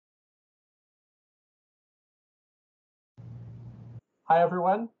Hi,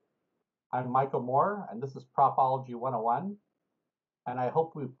 everyone. I'm Michael Moore, and this is Propology 101, and I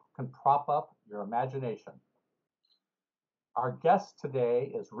hope we can prop up your imagination. Our guest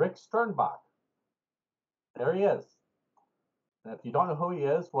today is Rick Sternbach. There he is. And if you don't know who he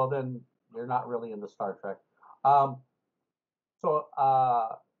is, well, then you're not really into Star Trek.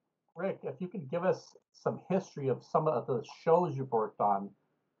 Rick, if you could give us some history of some of the shows you've worked on,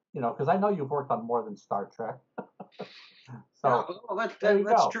 because I know you've worked on more than Star Trek. Yeah, well,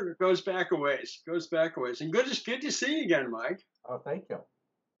 that's true. It goes back a ways. And good to see you again, Mike. Oh, thank you.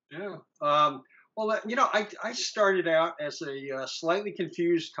 Yeah. I started out as a slightly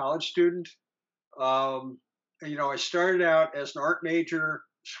confused college student. I started out as an art major,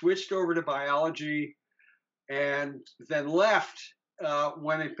 switched over to biology, and then left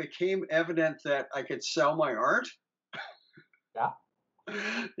when it became evident that I could sell my art. Yeah.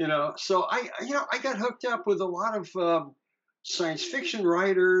 So I got hooked up with a lot of science fiction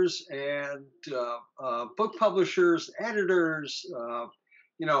writers and book publishers, editors,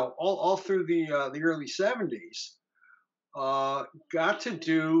 all through the early 70s. Got to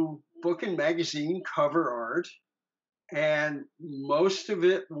do book and magazine cover art, and most of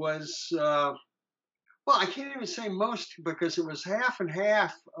it was, I can't even say most because it was half and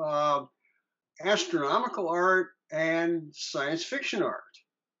half astronomical art and science fiction art.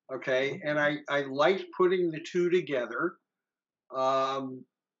 Okay, and I liked putting the two together.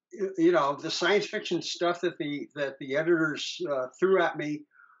 The science fiction stuff that the editors threw at me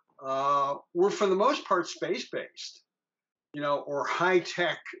were for the most part space based, or high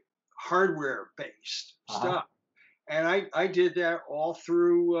tech hardware based stuff, and I did that all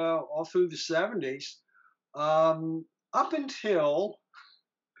through the 70s, up until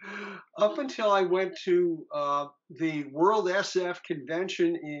I went to the World SF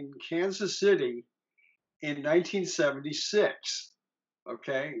convention in Kansas City in 1976.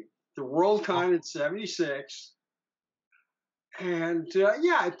 Okay, the WorldCon in '76, and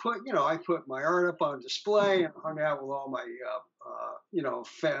I put my art up on display and hung out with all my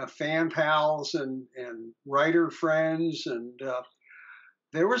fan pals and writer friends, and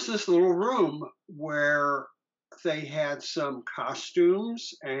there was this little room where they had some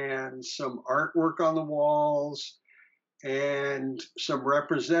costumes and some artwork on the walls and some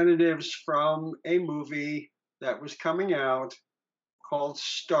representatives from a movie that was coming out called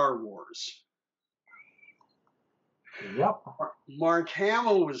Star Wars. Yep. Mark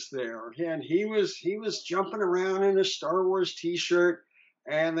Hamill was there, and he was jumping around in a Star Wars T-shirt,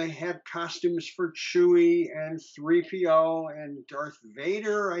 and they had costumes for Chewie and 3PO and Darth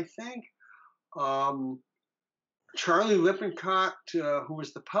Vader, I think. Charlie Lippincott, who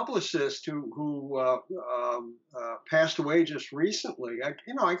was the publicist who passed away just recently, I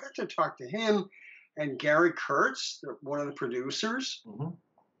got to talk to him and Gary Kurtz, one of the producers. Mm-hmm.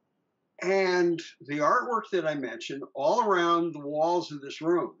 And the artwork that I mentioned, all around the walls of this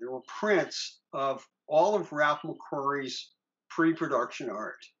room, there were prints of all of Ralph McQuarrie's pre-production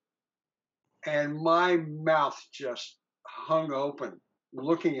art. And my mouth just hung open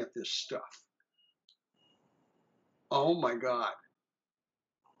looking at this stuff. Oh my God.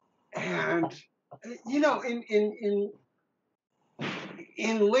 And,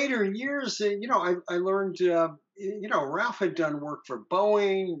 in later years, I learned, Ralph had done work for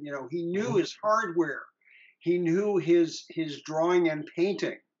Boeing. He knew his hardware. He knew his drawing and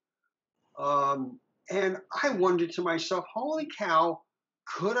painting. And I wondered to myself, holy cow,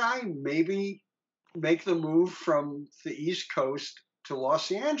 could I maybe make the move from the East Coast to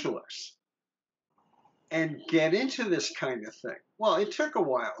Los Angeles and get into this kind of thing? Well, it took a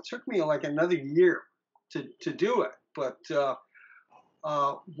while. It took me like another year to do it. But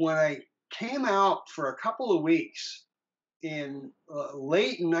when I came out for a couple of weeks in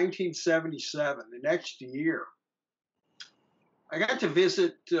late in 1977, the next year, I got to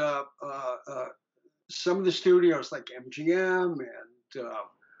visit some of the studios like MGM, and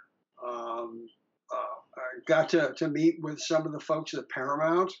I got to meet with some of the folks at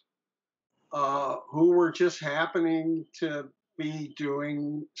Paramount who were just happening to be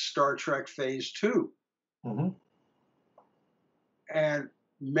doing Star Trek Phase 2. Mm-hmm. And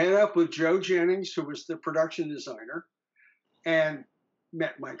met up with Joe Jennings, who was the production designer, and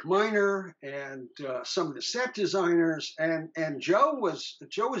met Mike Miner and some of the set designers. And Joe was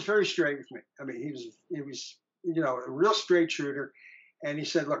very straight with me. I mean, he was a real straight shooter. And he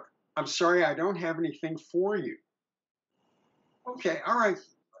said, "Look, I'm sorry, I don't have anything for you." Okay, all right.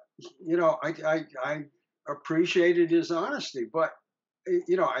 I appreciated his honesty, but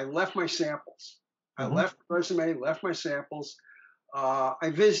I left my samples. Mm-hmm. I left the resume, left my samples.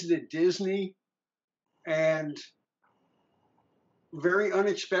 I visited Disney, and very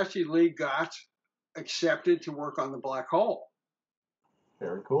unexpectedly got accepted to work on the black hole.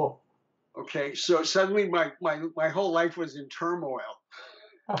 Very cool. Okay, so suddenly my whole life was in turmoil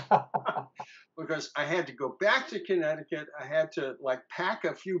because I had to go back to Connecticut. I had to like pack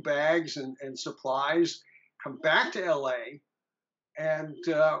a few bags and supplies, come back to LA, and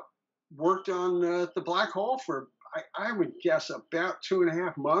worked on the black hole for, I would guess, about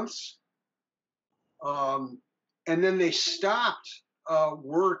 2.5 months. And then they stopped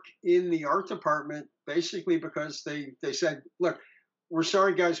work in the art department basically because they said, look, we're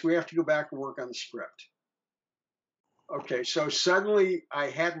sorry, guys, we have to go back and work on the script. Okay, so suddenly I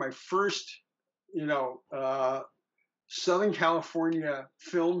had my first, Southern California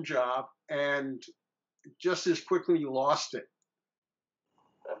film job and just as quickly lost it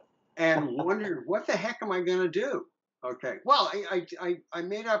and wondered, what the heck am I going to do? Okay, well, I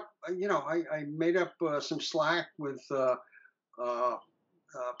made up, I made up some slack with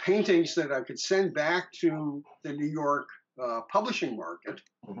paintings that I could send back to the New York publishing market.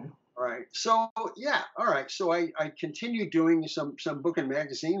 Mm-hmm. All right. So yeah. All right. So I continued doing some book and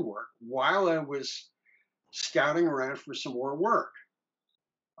magazine work while I was scouting around for some more work.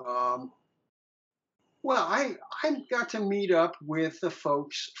 Well, I got to meet up with the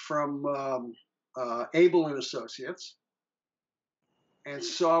folks from Abel and Associates and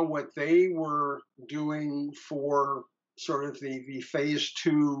saw what they were doing for sort of the phase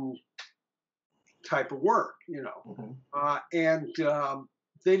 2 type of work, Mm-hmm. And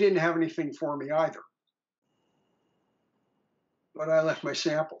they didn't have anything for me either. But I left my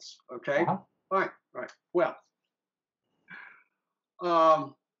samples. Okay, Uh-huh. fine, right. Well,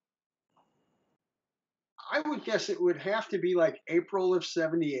 I would guess it would have to be like April of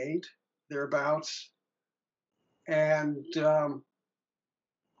 '78, thereabouts, and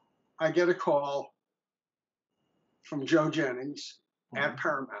I get a call from Joe Jennings at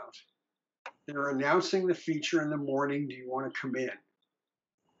Paramount. They're announcing the feature in the morning. Do you want to come in?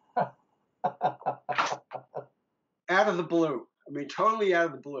 Out of the blue. I mean, totally out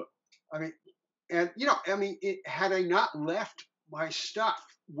of the blue. I mean, and had I not left my stuff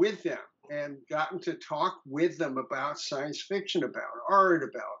with them and gotten to talk with them about science fiction, about art,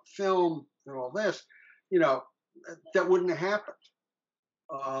 about film, and all this, that wouldn't have happened.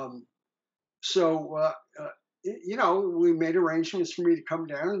 So we made arrangements for me to come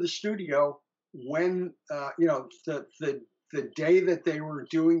down to the studio when, the day that they were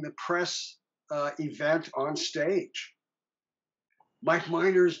doing the press event on stage. Mike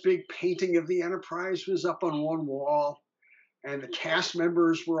Miner's big painting of the Enterprise was up on one wall, and the cast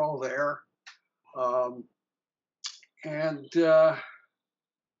members were all there. And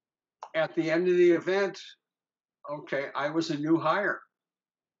at the end of the event, okay, I was a new hire.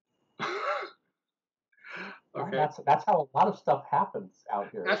 Okay, that's how a lot of stuff happens out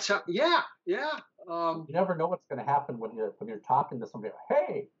here. That's how, yeah. You never know what's going to happen when you're talking to somebody.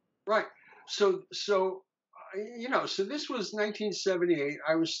 Hey, right. So this was 1978.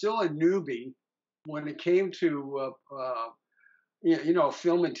 I was still a newbie when it came to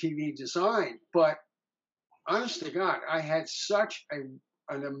film and TV design. But honest to God, I had such an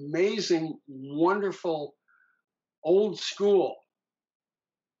amazing, wonderful, old school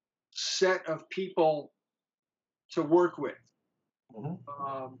set of people to work with.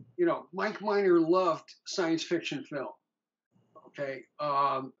 Mm-hmm. Mike Miner loved science fiction film. Okay.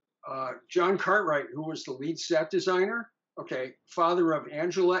 John Cartwright, who was the lead set designer, okay, father of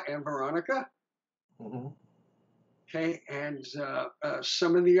Angela and Veronica. Mm-hmm. Okay, and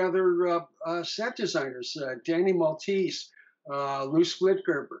some of the other set designers, Danny Maltese, Lou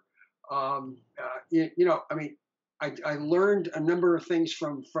Splitgerber. I learned a number of things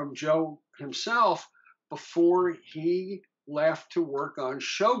from Joe himself before he left to work on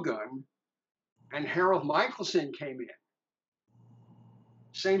Shogun, and Harold Michelson came in.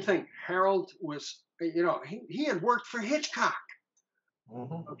 Same thing. Harold was, he had worked for Hitchcock.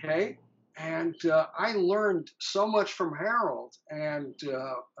 Mm-hmm. Okay. And I learned so much from Harold and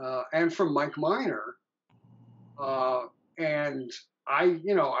from Mike Miner. And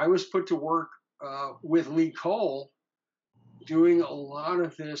I was put to work with Lee Cole doing a lot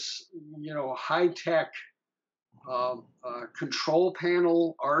of this, high-tech control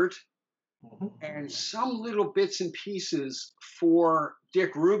panel art. Mm-hmm. And some little bits and pieces for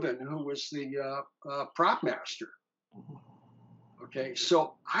Dick Rubin, who was the prop master. Mm-hmm. Okay,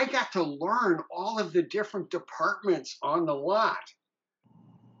 so I got to learn all of the different departments on the lot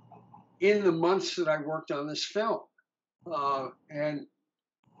in the months that I worked on this film. And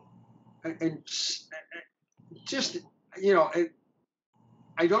just,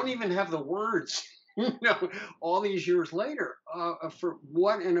 I don't even have the words all these years later, for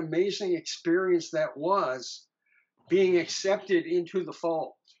what an amazing experience that was, being accepted into the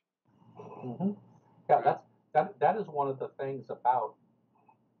fold. Hmm. Yeah, that is one of the things about,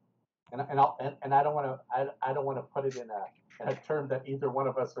 and I don't want to I don't want to put it in a term that either one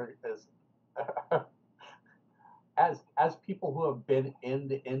of us is as people who have been in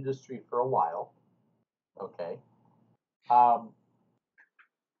the industry for a while. Okay, um,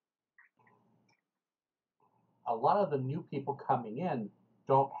 a lot of the new people coming in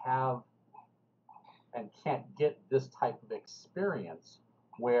don't have and can't get this type of experience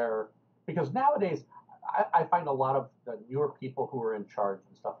where, because nowadays I find a lot of the newer people who are in charge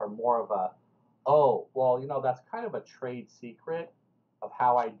and stuff are more of a, oh, well, that's kind of a trade secret of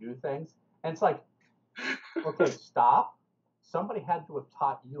how I do things. And it's like, okay, stop. Somebody had to have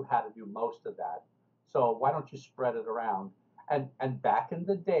taught you how to do most of that. So why don't you spread it around? And back in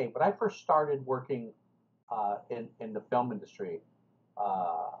the day, when I first started working in the film industry,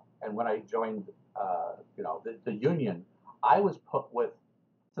 and when I joined, the union, I was put with,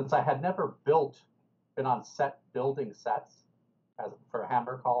 since I had never been on set building sets as for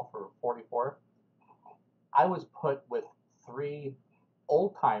Hammer Call for 44. I was put with three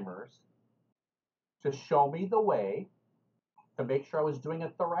old timers to show me the way, to make sure I was doing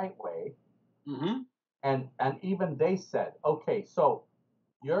it the right way. Mm-hmm. And even they said, okay, so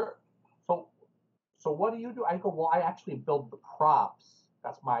you're so so what do you do? I go, well, I actually build the props.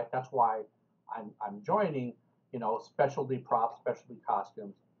 That's why I'm joining, specialty props, specialty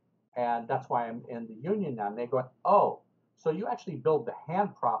costumes, and that's why I'm in the union now. And they go, oh, so you actually build the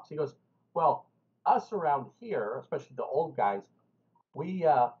hand props? He goes, well, us around here, especially the old guys, we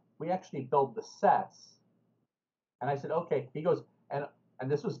actually build the sets. And I said, okay. He goes, and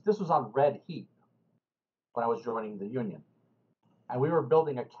this was on Red Heat when I was joining the union, and we were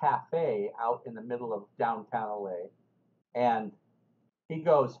building a cafe out in the middle of downtown LA. And he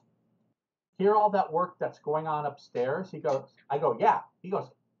goes, hear all that work that's going on upstairs? He goes, I go, yeah. He goes,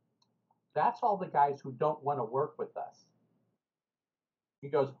 that's all the guys who don't want to work with us. He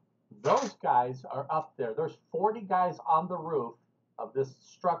goes, those guys are up there. There's 40 guys on the roof of this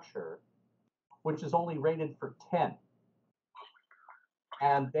structure, which is only rated for 10.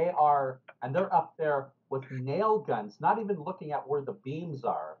 And they're up there with nail guns, not even looking at where the beams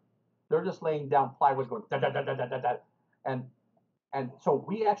are. They're just laying down plywood going da da da da da da da. And so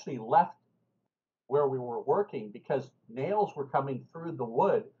we actually left where we were working because nails were coming through the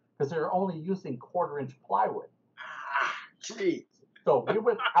wood because they were only using 1/4 inch plywood. Gee. So we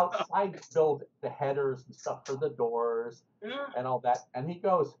went outside to build the headers and stuff for the doors and all that. And he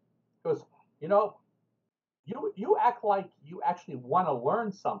goes, you know, you act like you actually want to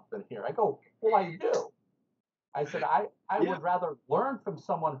learn something here. I go, well, I do. I said, I would rather learn from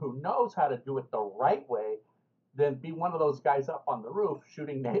someone who knows how to do it the right way than be one of those guys up on the roof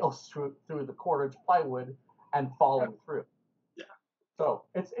shooting nails through the 1/4 inch plywood and falling through. Yeah. So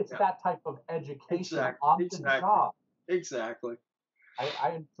it's that type of education on the job. Exactly.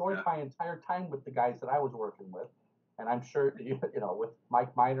 I enjoyed my entire time with the guys that I was working with, and I'm sure with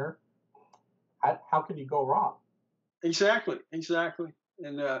Mike Miner, how can you go wrong? Exactly.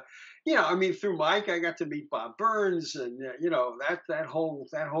 And I mean, through Mike, I got to meet Bob Burns, and that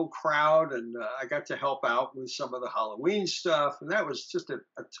whole crowd, and I got to help out with some of the Halloween stuff, and that was just a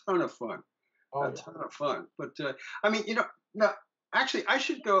ton of fun, ton of fun. But I mean, now actually, I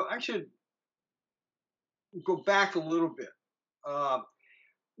should go back a little bit.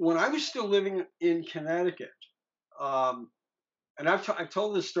 When I was still living in Connecticut, um, and I've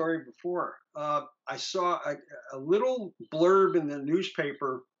told this story before. I saw a little blurb in the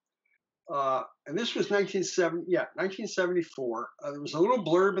newspaper, and this was 1974. There was a little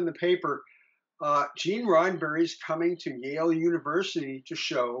blurb in the paper. Gene Roddenberry's coming to Yale University to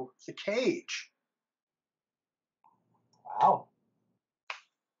show The Cage. Wow.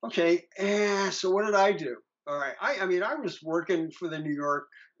 Okay, so what did I do? All right, I mean, I was working for the New York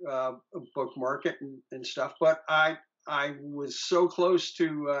book market and stuff, but I was so close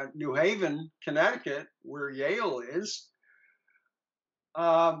to New Haven, Connecticut, where Yale is.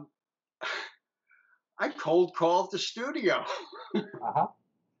 I cold called the studio.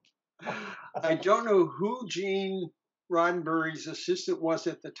 I don't know who Gene Roddenberry's assistant was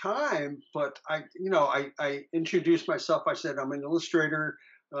at the time, but I introduced myself. I said, I'm an illustrator,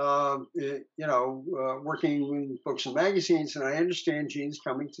 working in books and magazines, and I understand Gene's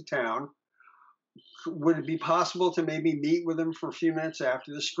coming to town. Would it be possible to maybe meet with him for a few minutes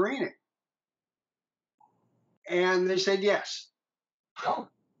after the screening? And they said yes. Oh.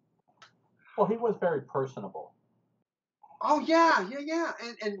 Well, he was very personable. Oh yeah. And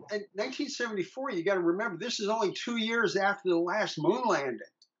 1974, you got to remember, this is only 2 years after the last moon landing.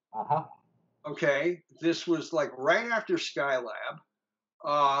 Uh-huh. Okay, this was like right after Skylab,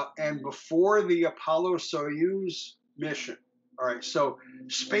 and before the Apollo Soyuz mission. All right, so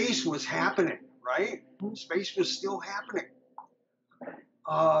space was happening, right? Space was still happening.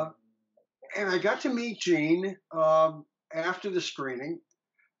 Uh, and I got to meet Gene after the screening.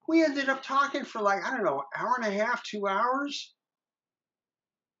 We ended up talking for like, I don't know, an hour and a half, 2 hours.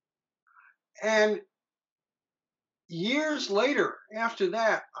 And years later, after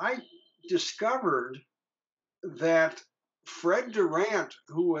that, I discovered that Fred Durant,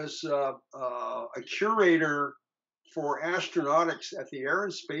 who was a curator for astronautics at the Air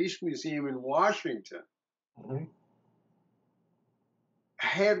and Space Museum in Washington, Mm-hmm.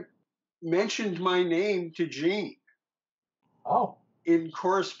 had mentioned my name to Gene Oh. in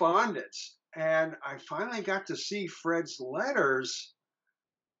correspondence. And I finally got to see Fred's letters,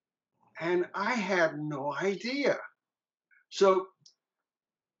 and I had no idea. So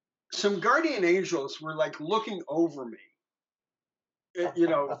some guardian angels were like looking over me,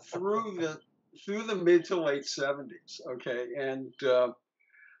 through the mid to late 70s. Okay, and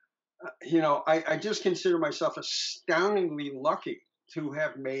I just consider myself astoundingly lucky to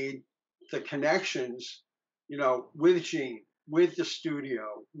have made the connections, with Gene, with the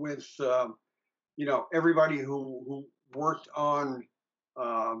studio, with everybody who worked on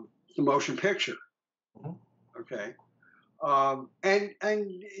the motion picture. Mm-hmm. Okay, and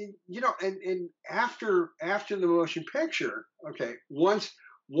after the motion picture, okay, once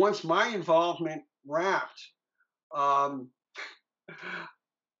my involvement wrapped, um,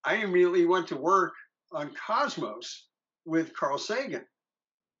 I immediately went to work on Cosmos with Carl Sagan.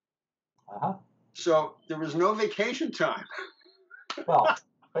 Uh-huh. So there was no vacation time. Well,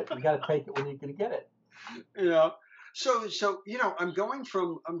 but you got to take it when you can get it. you know. So I'm going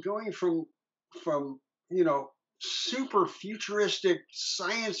from super futuristic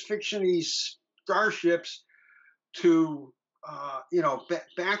science fictiony starships to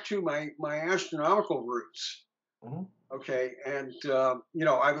back to my astronomical roots. Mm-hmm. Okay, and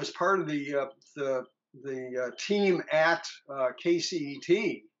I was part of the team at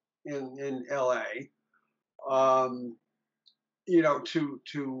KCET in LA.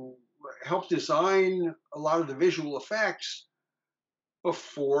 To help design a lot of the visual effects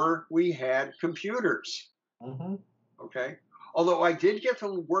before we had computers. Mm-hmm. Okay, although I did get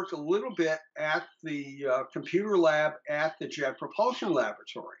to work a little bit at the computer lab at the Jet Propulsion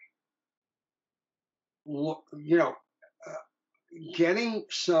Laboratory. Uh, Getting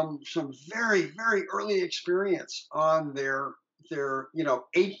some very very early experience on their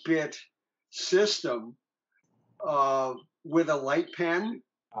 8-bit system with a light pen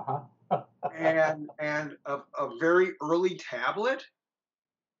Uh-huh. and a very early tablet,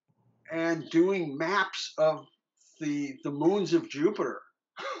 and doing maps of the moons of Jupiter.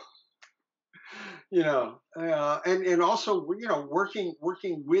 And also working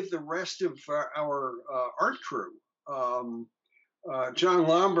with the rest of our art crew. John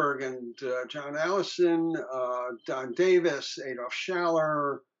Lomberg and John Allison, Don Davis, Adolf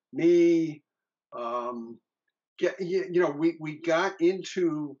Schaller, me. We got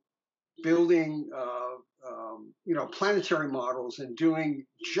into building planetary models and doing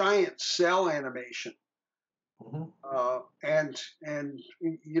giant cell animation, Mm-hmm. and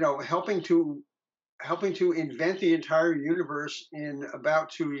helping to invent the entire universe in about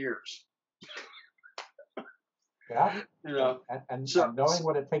 2 years. Yeah. And knowing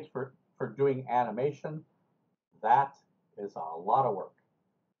what it takes for doing animation, that is a lot of work.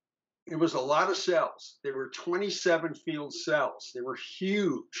 It was a lot of cells. There were 27 field cells. They were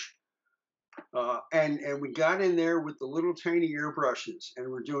huge. And we got in there with the little tiny airbrushes, and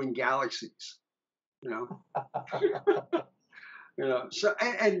we're doing galaxies. So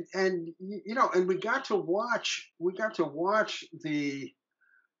and we got to watch the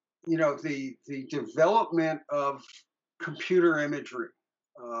the development of computer imagery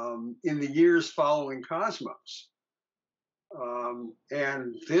in the years following Cosmos.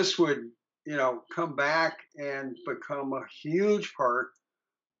 And this would come back and become a huge part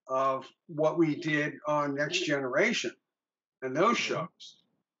of what we did on Next Generation and those shows.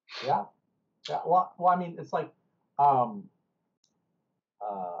 Yeah. Well, I mean, it's like, I'm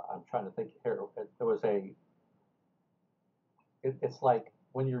trying to think here. There was it's like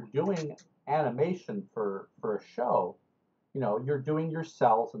when you're doing animation for a show, you're doing your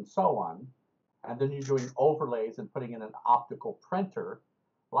cells and so on, and then you're doing overlays and putting in an optical printer.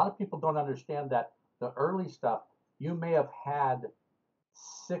 A lot of people don't understand that the early stuff, you may have had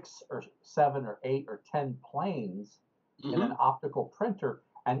 6 or 7 or 8 or 10 planes in an optical printer,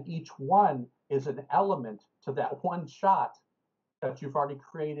 and each one is an element to that one shot that you've already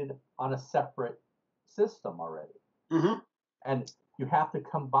created on a separate system already. And you have to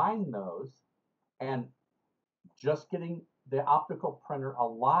combine those, and just getting the optical printer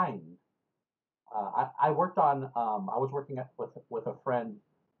aligned. I worked on, I was working with a friend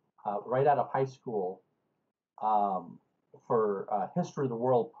right out of high school for History of the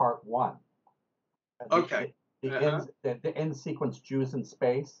World Part 1. Okay. The end sequence, Jews in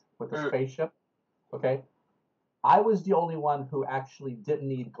Space with the spaceship. Okay. I was the only one who actually didn't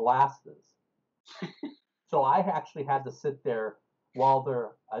need glasses. So I actually had to sit there while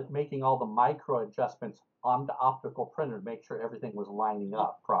they're making all the micro adjustments on the optical printer to make sure everything was lining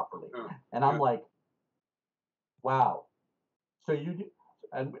up properly. And I'm like, wow. So you do,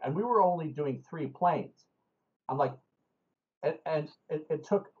 and we were only doing 3 planes. I'm like, and it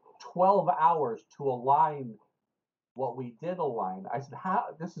took 12 hours to align what we did align. I said, how,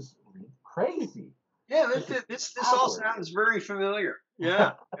 this is crazy. Yeah, this all sounds very familiar.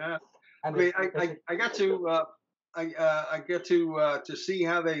 Yeah, yeah. I mean, I got to I get to see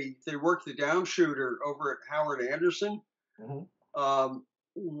how they work the downshooter over at Howard Anderson.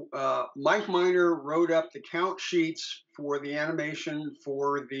 Mike Miner wrote up the count sheets for the animation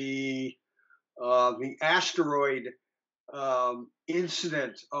for the asteroid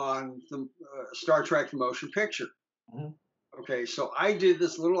incident on the Star Trek: The Motion Picture. Okay, so I did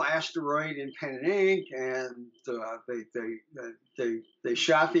this little asteroid in pen and ink, and they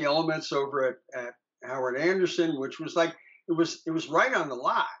shot the elements over at Howard Anderson, which was like it was right on the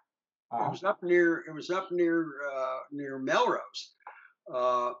lot. It was up near near Melrose.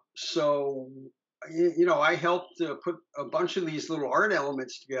 So you know, I helped put a bunch of these little art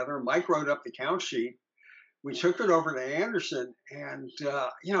elements together. Mike wrote up the count sheet. We took it over to Anderson, and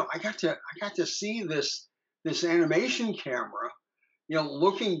you know, I got to see this animation camera, you know,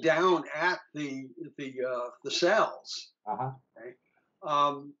 looking down at the cells. Okay?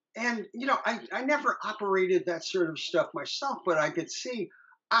 And you know, I never operated that sort of stuff myself, but I could see,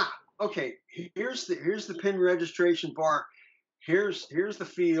 okay, here's the pin registration bar, here's the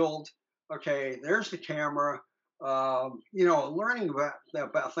field, okay, there's the camera. You know, learning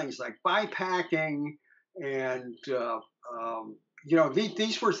about things like bypacking, and you know,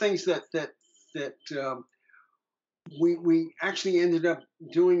 these were things that we actually ended up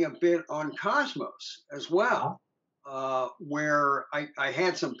doing a bit on Cosmos as well, where I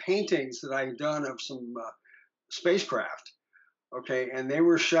had some paintings that I had done of some spacecraft. Okay, and they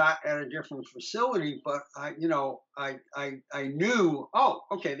were shot at a different facility, but I knew, oh,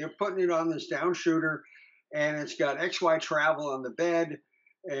 okay, they're putting it on this downshooter, and it's got XY travel on the bed,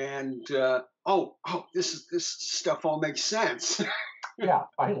 and this stuff all makes sense. Yeah,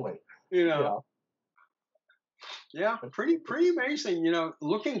 finally. You know. Yeah, pretty amazing. You know,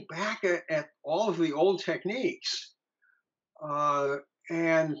 looking back at all of the old techniques,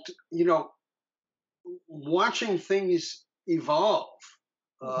 and you know, watching things evolve,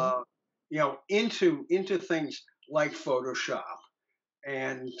 you know, into things like Photoshop,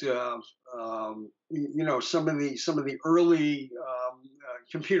 and you know, some of the early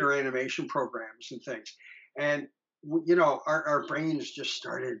computer animation programs and things, and you know, our brains just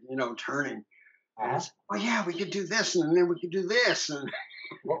started, you know, turning. Oh yeah, we could do this, and then we could do this, and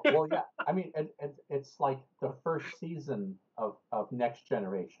well, yeah. I mean, it's like the first season of Next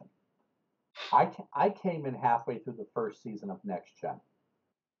Generation. I came in halfway through the first season of Next Gen.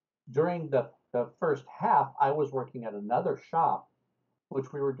 During the first half, I was working at another shop,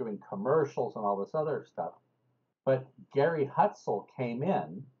 which we were doing commercials and all this other stuff. But Gary Hutzel came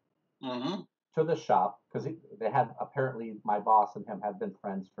in to the shop because they had, apparently my boss and him had been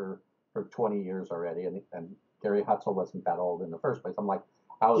friends for 20 years already, and Gary Hutzel wasn't that old in the first place. I'm like,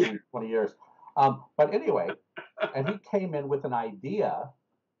 how was he 20 years? But anyway, and he came in with an idea,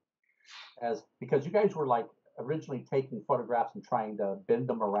 because you guys were like originally taking photographs and trying to bend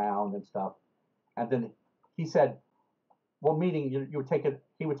them around and stuff, and then he said, well, meaning he would take an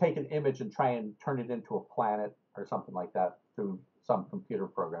image and try and turn it into a planet or something like that through some computer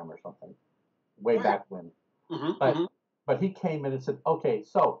program or something way back when. But he came in and said, okay,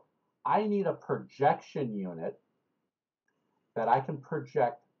 so I need a projection unit that I can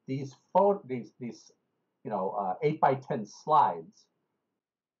project these 8x10 slides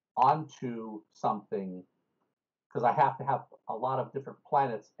onto something, because I have to have a lot of different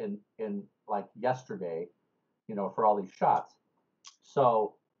planets in like yesterday, you know, for all these shots.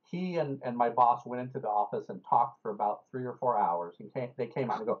 So he and my boss went into the office and talked for about 3 or 4 hours, and they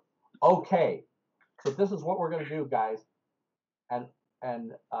came out and go, okay, so this is what we're going to do, guys.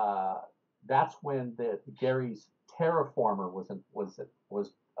 And that's when Gary's terraformer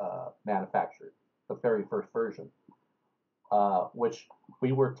was manufactured, the very first version, which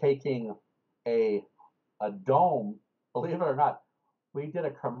we were taking a dome. Believe it or not, we did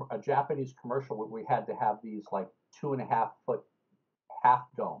a Japanese commercial where we had to have these like 2.5 foot half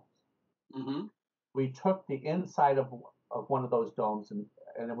domes. Mm-hmm. We took the inside of one of those domes, and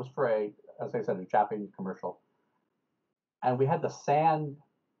it was for as I said, a Japanese commercial, and we had to sand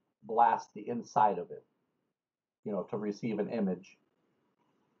blast the inside of it, to receive an image.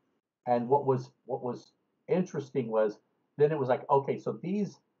 And what was interesting was then it was like, okay, so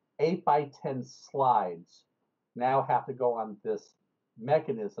these 8x10 slides now have to go on this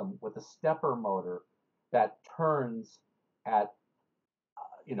mechanism with a stepper motor that turns at,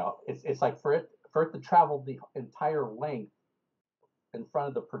 it's like for it to travel the entire length in front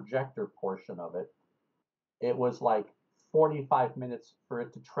of the projector portion of it, it was like 45 minutes for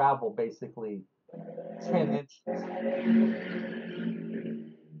it to travel basically 10 inches.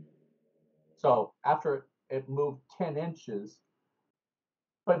 So after it moved 10 inches,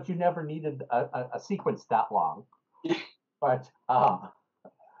 but you never needed a sequence that long. But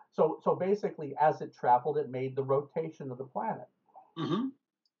so basically, as it traveled, it made the rotation of the planet. Mm-hmm.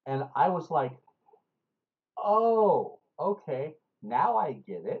 And I was like, oh, okay, now I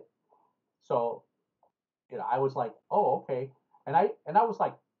get it. So, I was like, oh, okay. And I was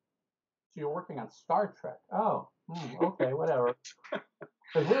like, so you're working on Star Trek? Oh, okay, whatever.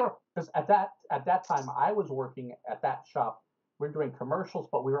 Because at that time I was working at that shop. We were doing commercials,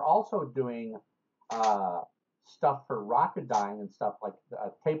 but we were also doing stuff for Rocketdyne and stuff like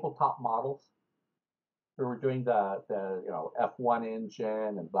tabletop models. We were doing the F1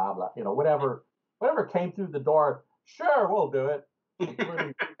 engine and blah blah. Whatever came through the door. Sure, we'll do it,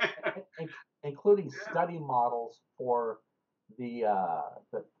 including study models for the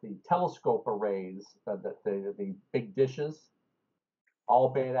telescope arrays, the big dishes,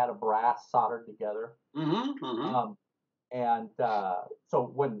 all made out of brass, soldered together. Mm-hmm. Mm-hmm. And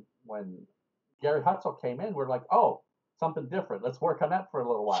so when Gary Hutzel came in, we're like, oh, something different. Let's work on that for a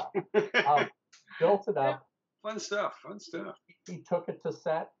little while. Built it up. Yeah. Fun stuff. He took it to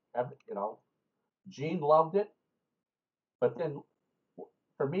set. Gene loved it. But then,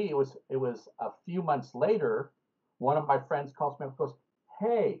 for me, it was a few months later. One of my friends calls me up and goes,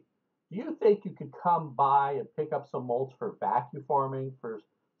 "Hey, do you think you could come by and pick up some molds for vacuum forming for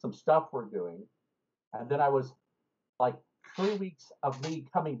some stuff we're doing?" And then I was like 3 weeks of me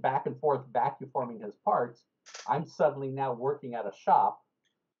coming back and forth vacuum forming his parts. I'm suddenly now working at a shop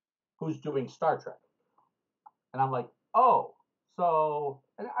who's doing Star Trek. And I'm like, oh, so,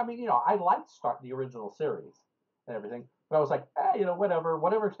 I mean, I liked the original series and everything, but I was like,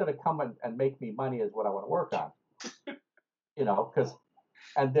 whatever's going to come and make me money is what I want to work on, because,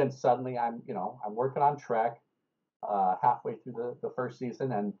 and then suddenly I'm working on Trek, halfway through the first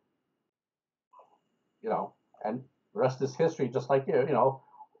season, and, and the rest is history, just like here's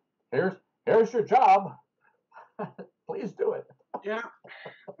your job. Please do it. Yeah.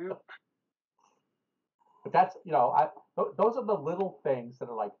 But that's, those are the little things that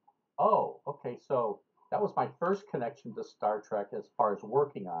are like, oh, okay, so that was my first connection to Star Trek as far as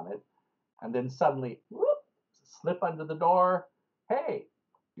working on it. And then suddenly, whoop, slip under the door. Hey,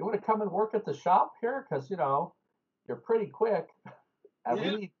 you want to come and work at the shop here? Because, you're pretty quick. And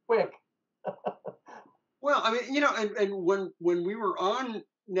we need quick. Well, I mean, and when we were on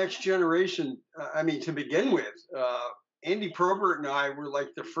Next Generation, to begin with, Andy Probert and I were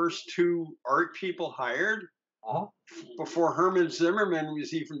like the first two art people hired before Herman Zimmerman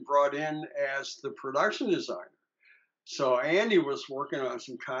was even brought in as the production designer. So Andy was working on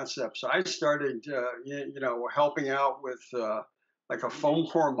some concepts. I started, helping out with like a foam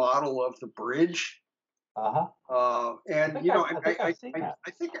core model of the bridge. And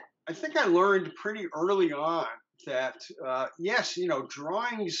I think I learned pretty early on that yes,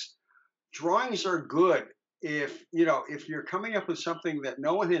 drawings are good if you're coming up with something that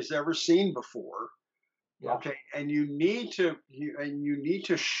no one has ever seen before. Yeah. Okay, and you need to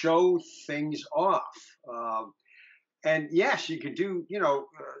show things off. And yes, you could do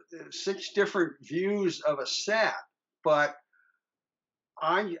 6 different views of a set, but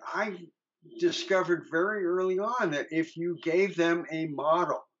I discovered very early on that if you gave them a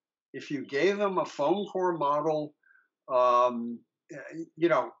model, if you gave them a foam core model,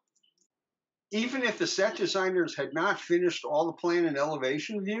 even if the set designers had not finished all the plan and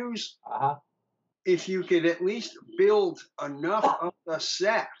elevation views, if you could at least build enough of the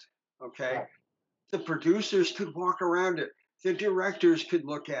set, okay, right, the producers could walk around it, the directors could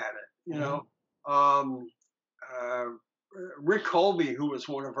look at it, Rick Colby, who was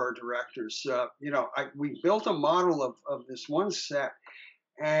one of our directors, we built a model of this one set,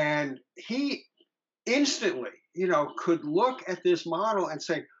 and he instantly, could look at this model and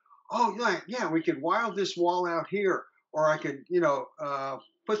say, "Oh yeah, we could wile this wall out here, or I could,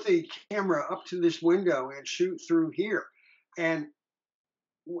 put the camera up to this window and shoot through here," and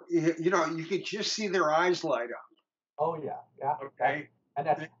you could just see their eyes light up. Oh yeah, yeah. Okay.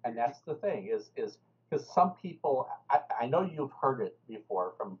 That's the thing is because some people, I know you've heard it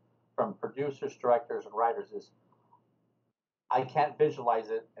before from producers, directors, and writers, is I can't visualize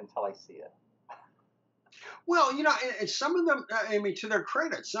it until I see it. Well, and some of them, I mean, to their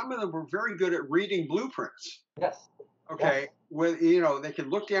credit, some of them were very good at reading blueprints. Yes, yes. Okay, where they could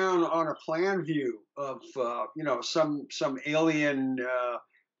look down on a plan view of some alien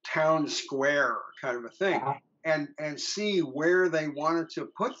town square kind of a thing, Uh-huh. and see where they wanted to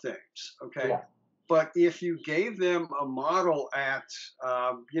put things. Okay, Yeah, but if you gave them a model at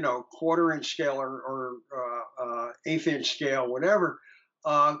quarter-inch scale or eighth-inch scale, whatever,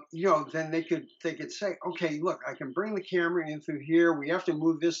 then they could say, okay, look, I can bring the camera in through here. We have to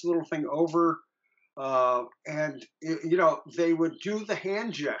move this little thing over, and they would do the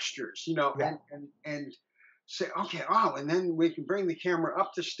hand gestures, yeah, and say, okay, oh, and then we can bring the camera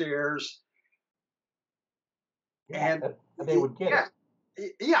up the stairs, yeah. and And they would get yeah,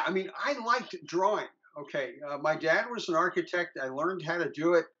 it. yeah. I mean, I liked drawing. Okay, my dad was an architect. I learned how to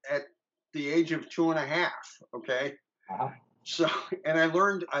do it at the age of 2.5. Okay, Uh-huh. so and I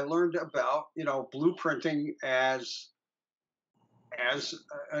learned about blueprinting as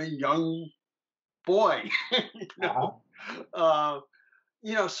a young boy. you Uh-huh.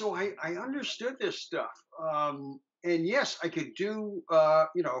 know, so I understood this stuff. And yes, I could do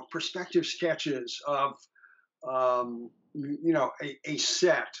perspective sketches of a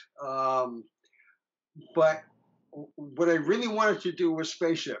set. But what I really wanted to do was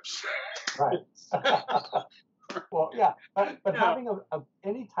spaceships. Right. Well, yeah, but Yeah. having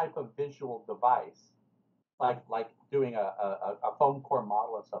any type of visual device, like doing a foam core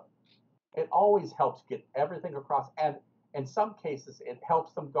model and stuff, it always helps get everything across. And in some cases, it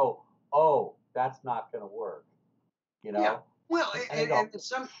helps them go, "Oh, that's not going to work," you Yeah. know, Well, and they and go, in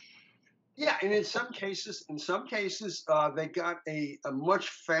some yeah, and in some cases, they got a much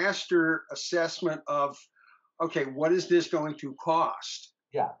faster assessment of, okay, what is this going to cost?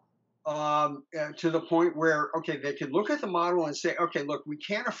 "Yeah, To the point where, okay, they could look at the model and say, okay, look, we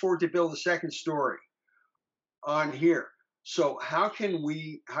can't afford to build a second story on here. So how can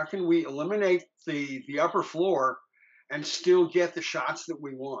we eliminate the upper floor and still get the shots that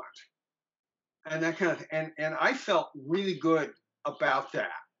we want? And that kind of and I felt really good about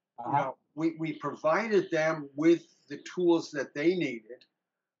that. uh-huh, We provided them with the tools that they needed,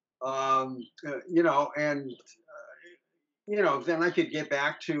 and then I could get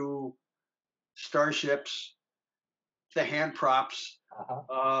back to starships, the hand props,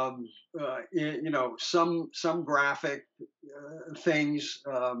 uh-huh, some graphic things,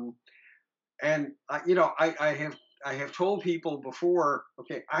 and I have told people before,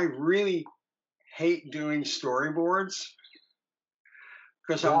 okay, I really hate doing storyboards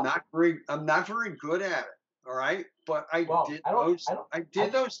because I'm yeah." not very good at it. All right, but I Well, did those. I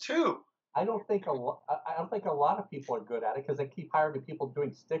did those too. I don't think a lot of people are good at it because they keep hiring people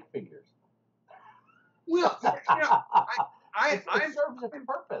doing stick figures. Well, It serves its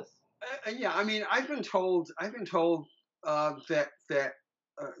purpose. yeah. I mean, I've been told that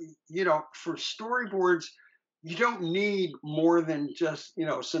for storyboards, you don't need more than just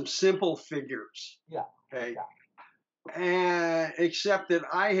some simple figures. Yeah, Okay, yeah, and except that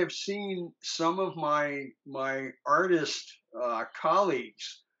I have seen some of my artist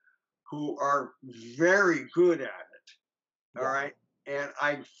colleagues who are very good at it. All yeah. right, and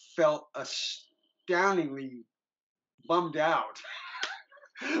I felt astoundingly bummed out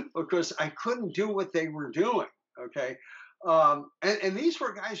because I couldn't do what they were doing. Okay, and these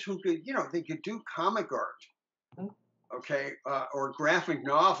were guys who could they could do comic art, Mhm. okay, or graphic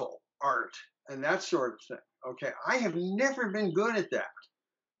novel art and that sort of thing. Okay, I have never been good at that.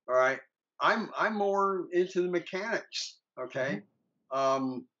 All right, I'm more into the mechanics. Okay, Mhm.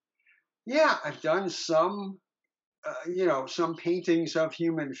 um, yeah, I've done some paintings of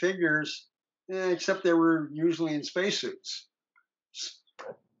human figures, except they were usually in spacesuits.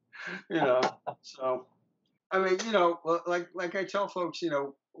 You know, so I mean, like I tell folks, uh,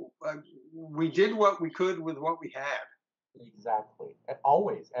 we did what we could with what we had. Exactly.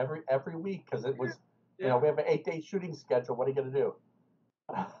 Always, every week, because it Yeah, was, yeah. we have an 8-day shooting schedule. What are you going to do?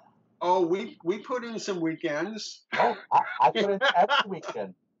 Oh, we put in some weekends. Oh, I put in every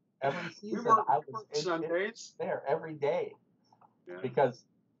weekend. every We season work, I we was work Sundays. there every day Yeah. because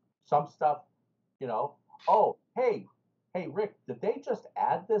some stuff, you know, oh, hey, Rick, did they just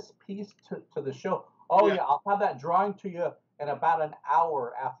add this piece to the show? Oh, Yeah. yeah, I'll have that drawing to you in about an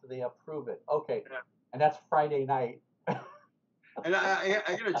hour after they approve it. Okay. Yeah. And that's Friday night. And I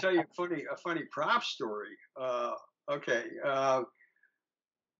got to tell you a funny prop story. Okay.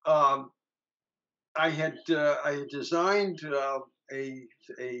 Um, I had designed a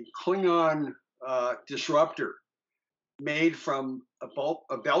Klingon disruptor made from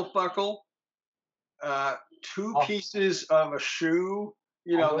a belt buckle, two Oh, pieces of a shoe,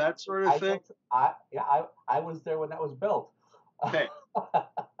 I know, that sort of thing. I was there when that was built. Okay.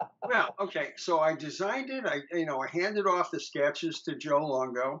 Well, okay. So I designed it. I handed off the sketches to Joe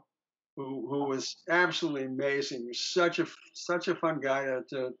Longo, who was absolutely amazing. He was such a fun guy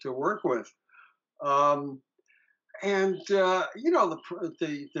to work with. Um, and the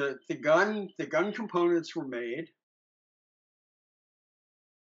gun components were made.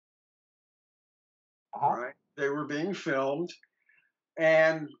 All Uh-huh. right, they were being filmed,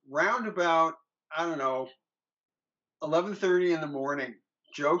 and round about, I don't know, 11:30 in the morning,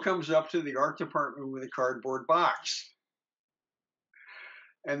 Joe comes up to the art department with a cardboard box,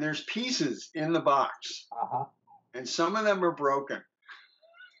 and there's pieces in the box, Uh-huh. and some of them are broken.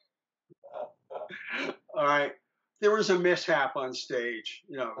 All right, there was a mishap on stage.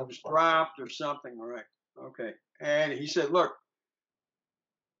 It was dropped or something. All right, okay. And he said, "Look,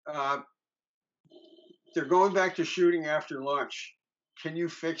 uh, they're going back to shooting after lunch. Can you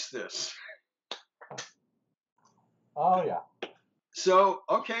fix this?" Oh, yeah. So,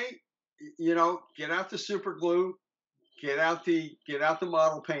 okay, get out the super glue, get out the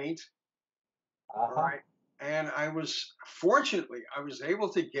model paint. All Uh-huh. right. And fortunately, I was able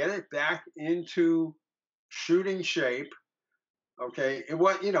to get it back into shooting shape. Okay. It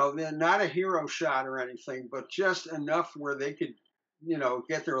was, not a hero shot or anything, but just enough where they could,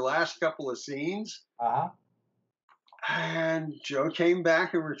 get their last couple of scenes. Uh-huh. And Joe came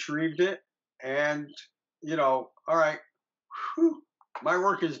back and retrieved it. And, all right, whew, my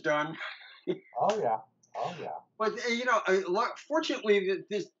work is done. Oh, yeah. Oh, yeah. But fortunately,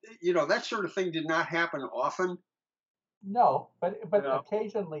 this that sort of thing did not happen often. No, but You know,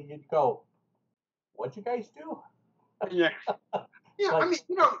 occasionally you'd go, what'd you guys do? yeah, yeah. I Like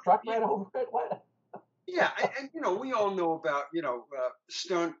mean, a truck ran over it? What? yeah, and we all know about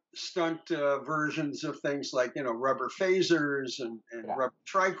stunt versions of things like rubber phasers and Yeah. rubber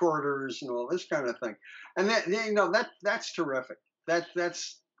tricorders and all this kind of thing, and that's terrific.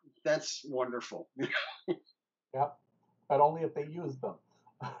 That's wonderful. Yep. But only if they use them.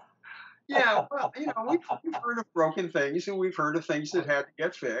 Yeah, well, we've heard of broken things, and we've heard of things that had to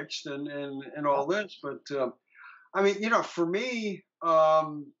get fixed, and Yeah. all this. But I mean, for me,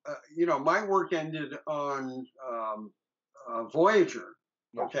 my work ended on Voyager.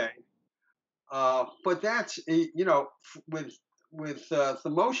 Yeah. Okay, but that's with the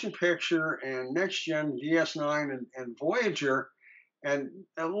motion picture and next gen DS9 and Voyager, and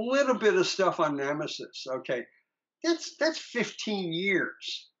a little bit of stuff on Nemesis. Okay, that's 15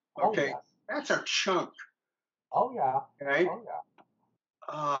 years. Oh, Okay, yes. that's a chunk. Oh, yeah. Right? Oh, yeah.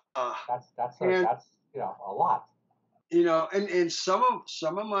 Uh, and That's a lot. and some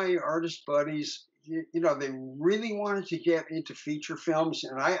of my artist buddies, they really wanted to get into feature films,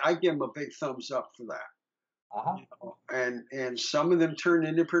 and I give them a big thumbs up for that. Uh-huh. And some of them turned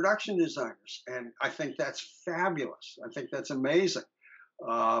into production designers, and I think that's fabulous. I think that's amazing.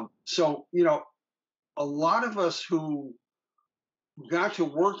 So a lot of us who got to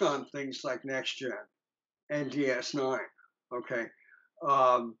work on things like Next Gen and DS9, okay,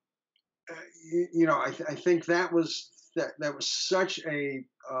 um, I think that was uh,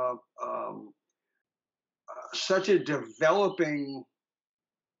 um, such a developing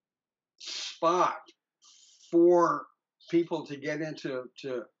spot for people to get into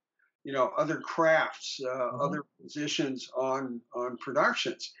other crafts, Hmm. other positions on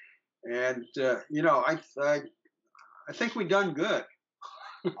productions, and I think we done good.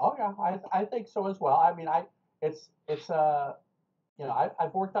 Oh, yeah. I think so as well. I mean, it's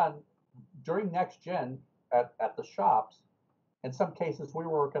I've worked on during Next Gen at the shops. In some cases, we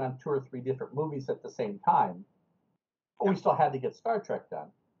were working on two or three different movies at the same time, but Yeah. we still had to get Star Trek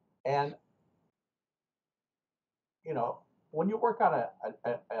done. And when you work on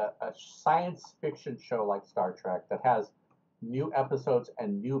a science fiction show like Star Trek that has new episodes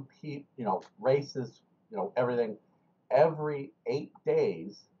and new races, everything every 8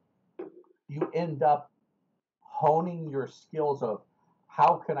 days, you end up honing your skills of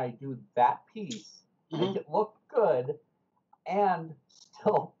how can I do that piece, Hmm. make it look good, and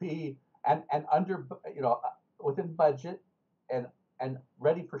still be and under within budget and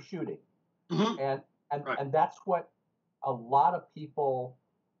ready for shooting. Mm-hmm. And Right. that's what a lot of people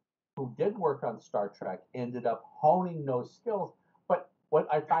who did work on Star Trek ended up honing those skills. But what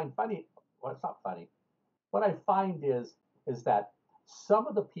I find funny, well, it's not funny. What I find is that some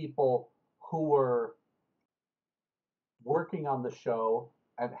of the people who were working on the show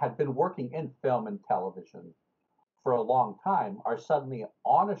and had been working in film and television for a long time are suddenly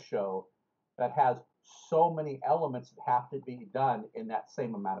on a show that has so many elements that have to be done in that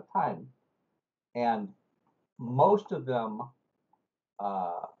same amount of time. And most of them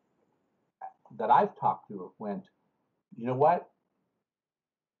uh, that I've talked to went, you know what?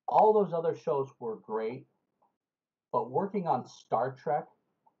 All those other shows were great, but working on Star Trek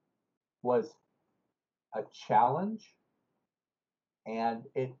was a challenge, and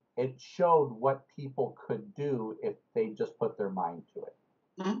it showed what people could do if they just put their mind to it.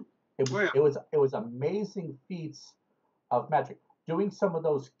 Mm-hmm. It was amazing feats of magic. Doing some of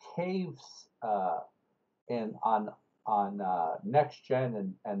those caves in on Next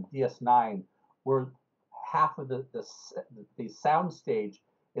Gen and DS9, where half of the sound stage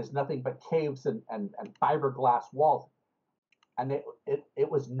is nothing but caves and fiberglass walls, and it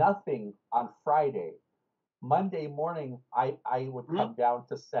was nothing on Friday. Monday morning, I would come down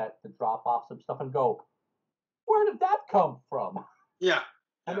to set to drop off some stuff and go, where did that come from? Yeah.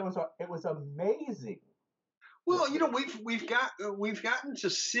 And it was amazing. Well, we've gotten to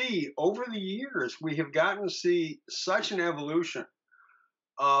see over the years, we have gotten to see such an evolution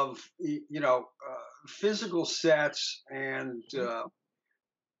of physical sets and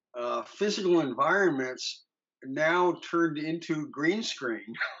physical environments now turned into green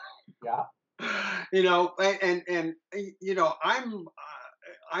screen. Yeah. And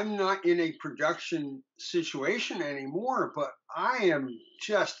I'm not in a production situation anymore, but I am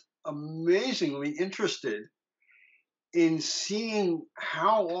just amazingly interested in seeing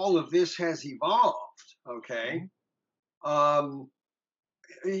how all of this has evolved. Okay. Mm-hmm.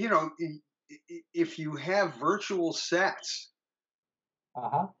 If you have virtual sets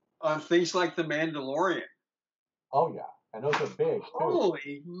on things like The Mandalorian. Oh yeah, and those are big too.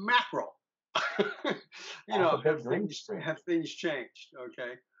 Holy mackerel! Have things changed?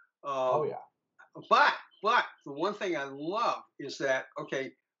 Okay. Oh yeah. But the one thing I love is that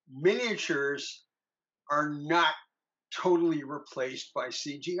miniatures are not totally replaced by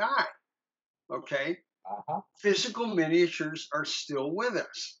CGI. Okay. Physical miniatures are still with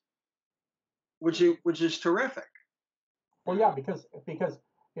us, which is terrific. Well, yeah, because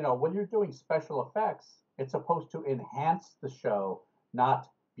when you're doing special effects, it's supposed to enhance the show, not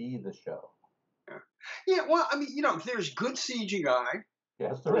be the show. Yeah. Well, I mean, there's good CGI.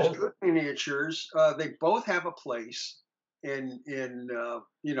 Yes, there's good miniatures. They both have a place in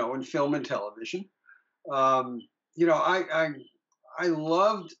film and television. I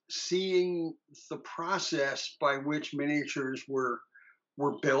loved seeing the process by which miniatures were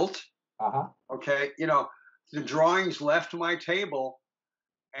built. Okay, the drawings left my table,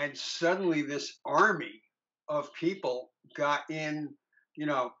 and suddenly this army of people got in,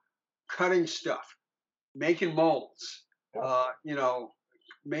 cutting stuff, making molds,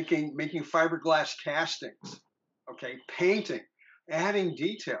 making fiberglass castings, okay, painting, adding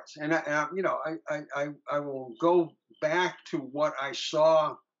details, and I will go back to what I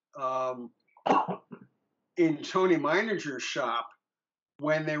saw in Tony Meininger's shop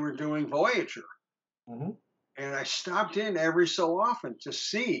when they were doing Voyager, and I stopped in every so often to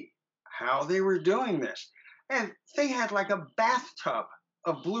see how they were doing this, and they had like a bathtub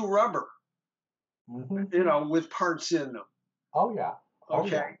of blue rubber, with parts in them. Oh yeah. Oh,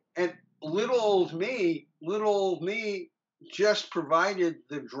 okay. Yeah. And little old me just provided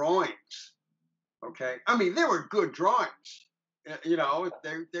the drawings. Okay. I mean, they were good drawings.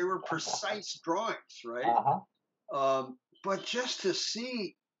 They were precise drawings, right? But just to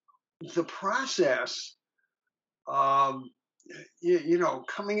see the process,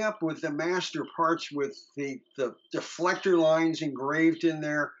 coming up with the master parts with the deflector lines engraved in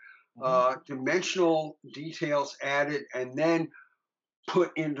there, dimensional details added, and then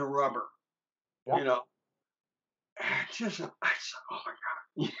put into rubber. Yep. Just oh my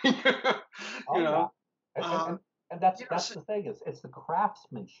god. And that's the thing, it's the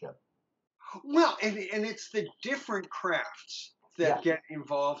craftsmanship. Well, and it's the different crafts that get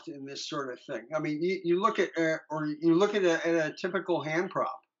involved in this sort of thing. I mean, you look at a typical hand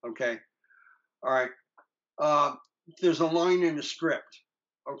prop. Okay, all right. There's a line in the script.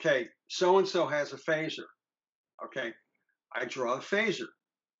 Okay, so and so has a phaser. Okay, I draw the phaser.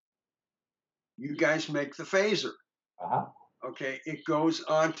 You guys make the phaser. Okay, it goes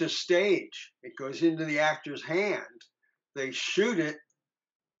onto stage. It goes into the actor's hand. They shoot it,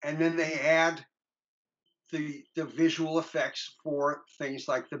 and then they add the visual effects for things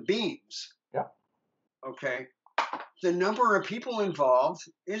like the beams. Yeah. Okay, the number of people involved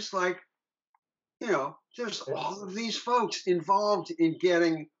is like, there's all of these folks involved in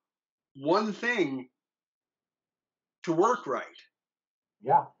getting one thing to work right.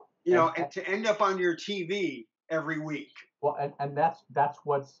 Yeah. And to end up on your TV every week. Well, and that's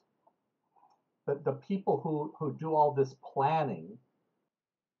what's the people who do all this planning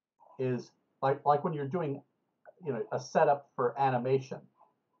is like when you're doing, a setup for animation.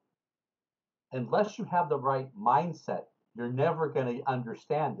 Unless you have the right mindset, you're never going to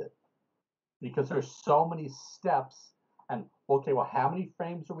understand it because there's so many steps. And okay, well, how many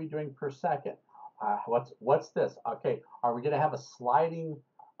frames are we doing per second? What's this? Okay, are we going to have a sliding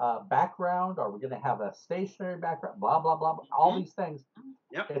background? Are we going to have a stationary background? Blah blah blah. All these things.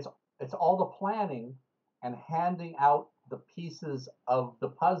 Yep. It's all the planning and handing out the pieces of the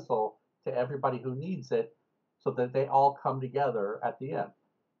puzzle to everybody who needs it, so that they all come together at the end.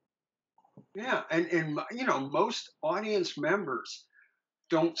 Yeah, and most audience members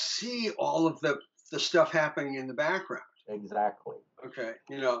don't see all of the stuff happening in the background. Exactly. Okay,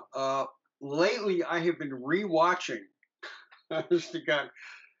 lately I have been rewatching, honest to God,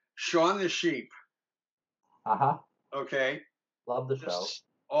 Shaun the Sheep. Uh-huh. Okay. Love the show.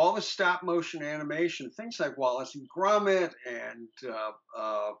 All the stop motion animation, things like Wallace and Gromit, and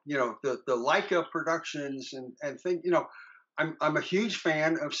the Leica productions, and things. I'm a huge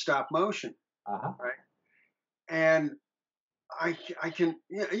fan of stop motion. Uh-huh. Right. And I can,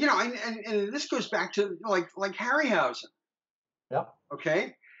 and this goes back to like Harryhausen. Yep.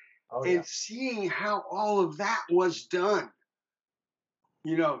 Okay. Oh, and yeah. seeing how all of that was done.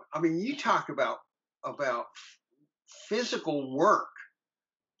 You talk about physical work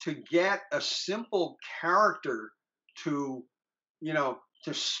to get a simple character to,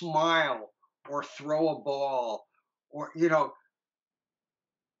 to smile or throw a ball, or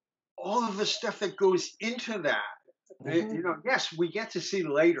all of the stuff that goes into that. Yes, we get to see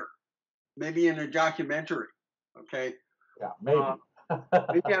later, maybe in a documentary. Okay. Yeah, maybe.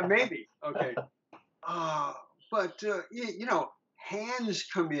 Yeah, maybe. Okay. But hands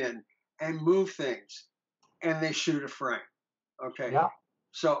come in and move things, and they shoot a frame. Okay. Yeah.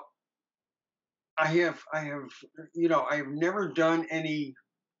 So I have never done any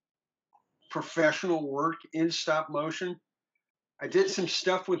professional work in stop motion. I did some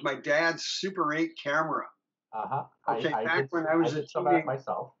stuff with my dad's Super 8 camera. Uh-huh. Okay, I back did, when I was a some of that teenager,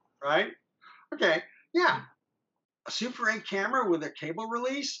 myself. right? Okay, yeah, a Super 8 camera with a cable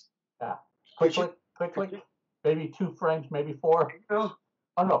release. Yeah. Quickly, maybe 2 frames, maybe 4.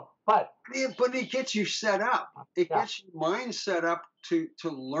 Oh no, but it gets you set up. It gets your mind set up to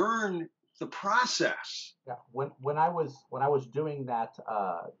learn the process. Yeah. When I was doing that,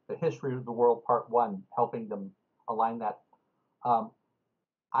 the history of the world part 1, helping them align that,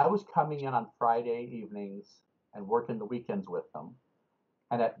 I was coming in on Friday evenings and working the weekends with them.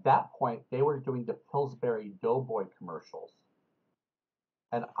 And at that point, they were doing the Pillsbury Doughboy commercials.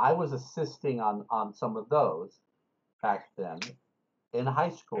 And I was assisting on some of those back then in high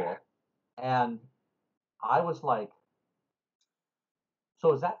school. And I was like,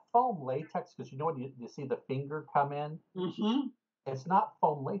 so is that foam latex? Because when you see the finger come in, Mm-hmm. It's not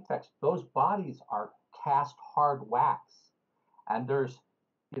foam latex. Those bodies are cast hard wax. And there's,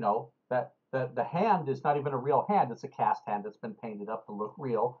 that the hand is not even a real hand. It's a cast hand that's been painted up to look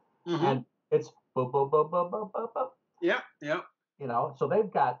real. Mm-hmm. And it's boop, boop, boop, boop, boop, boop, boop. Yeah. So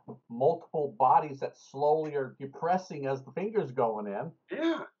they've got multiple bodies that slowly are depressing as the finger's going in.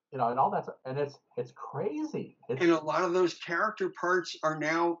 Yeah. And all that, and it's crazy. And a lot of those character parts are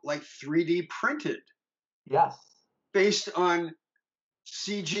now like 3D printed. Yes. Based on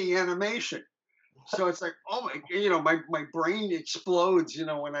CG animation. So it's like, oh my brain explodes,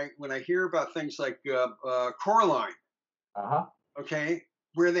 when I hear about things like Coraline. Uh-huh. Okay,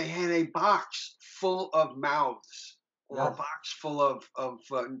 where they had a box full of mouths, or a box full of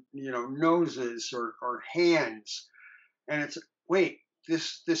noses or hands, and it's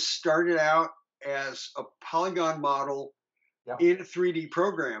this started out as a polygon model in a 3D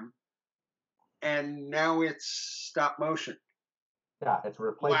program, and now it's stop motion. Yeah, it's a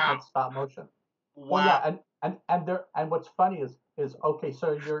replacement stop motion. Wow. Well, yeah, and what's funny is okay,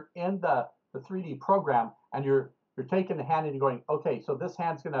 so you're in the 3D program and you're taking the hand and you're going, okay, so this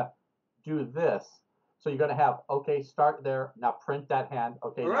hand's gonna do this. So you're gonna have, okay, start there, now print that hand,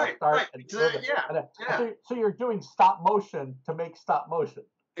 okay, now start. Right. So you're doing stop motion to make stop motion.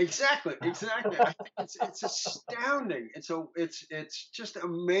 Exactly, exactly. I think it's astounding. It's just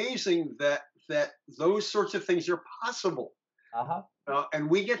amazing that those sorts of things are possible, Uh-huh. and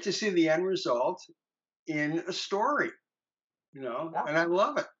we get to see the end result in a story. Yeah. And I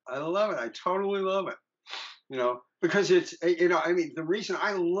love it. I love it. I totally love it. Because I mean, the reason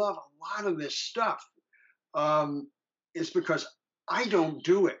I love a lot of this stuff um, is because I don't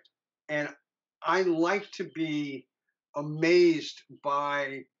do it, and I like to be amazed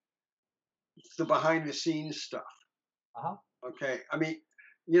by the behind the scenes stuff. Uh-huh. Okay, I mean,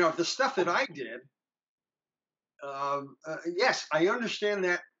 the stuff that I did. Yes, I understand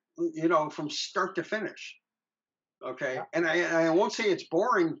that. From start to finish. Okay, Yeah. and I won't say it's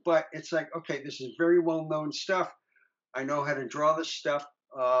boring, but it's like, okay, this is very well known stuff. I know how to draw this stuff.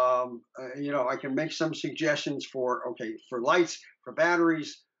 I can make some suggestions for lights, for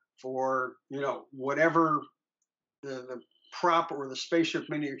batteries, for whatever the prop or the spaceship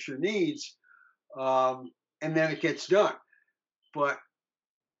miniature needs, and then it gets done. But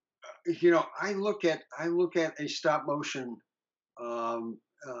I look at a stop motion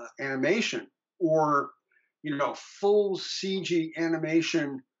animation, or full CG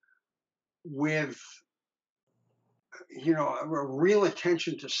animation with a real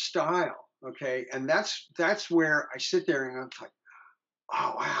attention to style. Okay, and that's where I sit there and I'm like,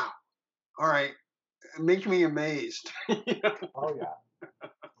 oh wow, all right, make me amazed. Oh yeah.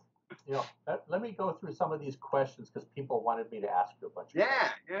 Let me go through some of these questions because people wanted me to ask you a bunch of Yeah,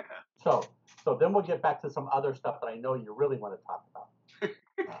 questions. yeah. So then we'll get back to some other stuff that I know you really want to talk about.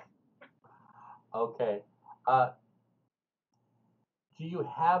 Okay. Uh, do you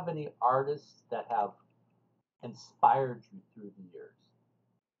have any artists that have inspired you through the years?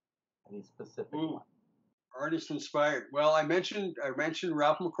 Any specific Ooh, one? artist inspired. Well, I mentioned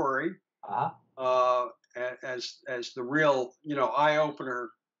Ralph McQuarrie Uh-huh. uh, as the real eye opener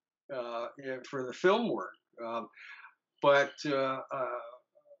for the film work. But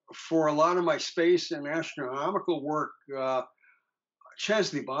for a lot of my space and astronomical work,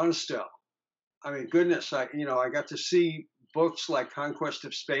 Chesley Bonestell. I mean, goodness, I got to see books like Conquest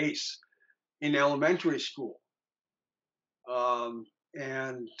of Space in elementary school,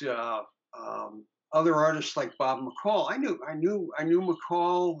 and other artists like Bob McCall. I knew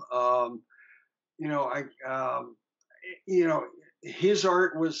McCall. You know, I you know his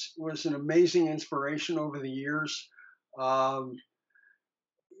art was an amazing inspiration over the years. Um,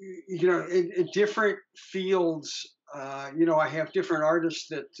 in different fields, I have different artists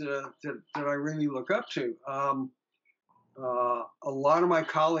that I really look up to. A lot of my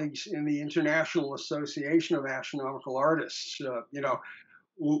colleagues in the International Association of Astronomical Artists,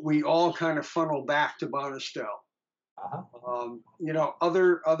 we all kind of funnel back to Bonestell. Uh-huh.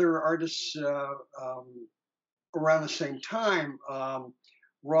 Other artists around the same time,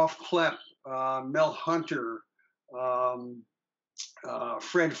 Rolf Klepp, Mel Hunter, um,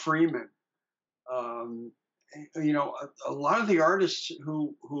 Fred Freeman. Um, a lot of the artists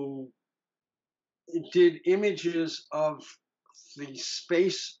who did images of the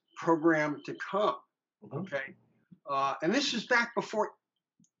space program to come. Mm-hmm. Okay, and this is back before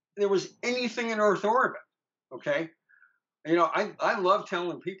there was anything in Earth orbit. Okay, I love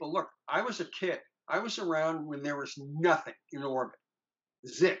telling people, look, I was a kid. I was around when there was nothing in orbit.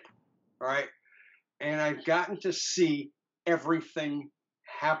 Zip. All right, and I've gotten to see everything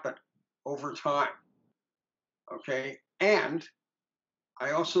happen over time. Okay, and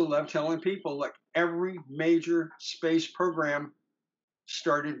I also love telling people, like, every major space program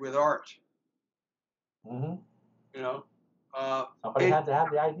started with art. Mm-hmm. You know, uh, Somebody and had to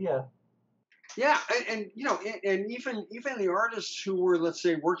have the idea. yeah, and even the artists who were, let's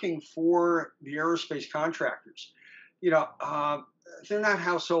say, working for the aerospace contractors, you know, uh, they're not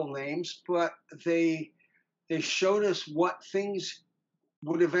household names, but they showed us what things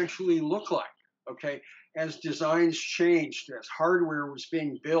would eventually look like. Okay, as designs changed, as hardware was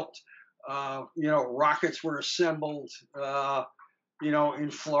being built, rockets were assembled,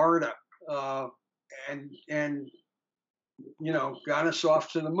 in Florida, uh, and got us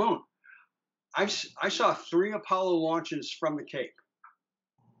off to the moon. I saw 3 Apollo launches from the Cape.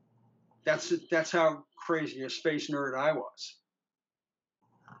 That's how crazy a space nerd I was.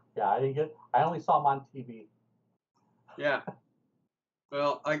 Yeah, I didn't get. I only saw them on TV. Yeah.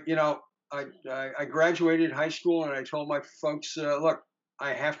 Well, I graduated high school and I told my folks, look,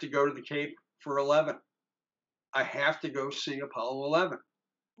 I have to go to the Cape for 11. I have to go see Apollo 11.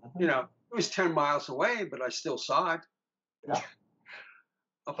 Mm-hmm. It was 10 miles away, but I still saw it. Yeah.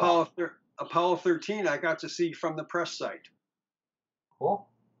 Apollo So Apollo 13, I got to see from the press site. cool.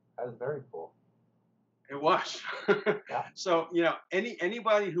 That is very cool. It was. Yeah. So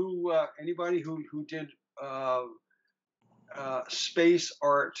anybody who did uh, space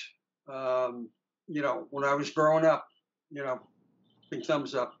art, when I was growing up, you know, big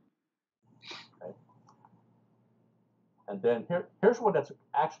thumbs up. Okay. And then here's what it's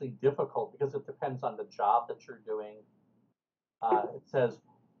actually difficult because it depends on the job that you're doing. It says,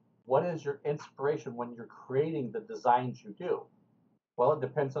 what is your inspiration when you're creating the designs you do? Well, it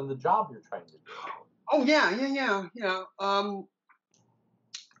depends on the job you're trying to do. Oh yeah.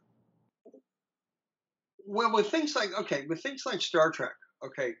 Well, with things like Star Trek,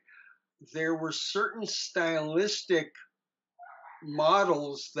 okay, there were certain stylistic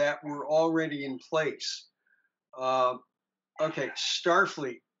models that were already in place. Uh, okay,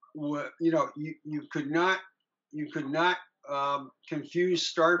 Starfleet, you could not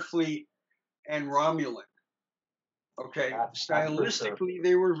confuse Starfleet and Romulan. Okay, That's for sure. stylistically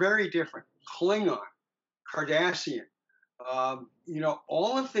they were very different. Klingon, Cardassian, all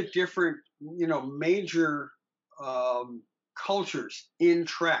of the different major cultures in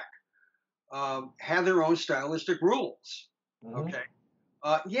Trek had their own stylistic rules. Mm-hmm. Okay,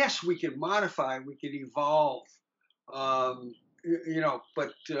 yes, we could modify, we could evolve, um,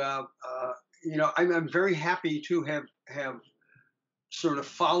 but I'm very happy to have sort of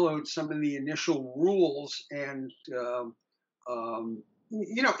followed some of the initial rules and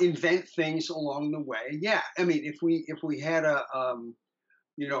invent things along the way. Yeah, I mean, if we had a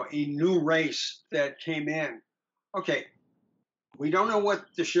new race that came in, okay, we don't know what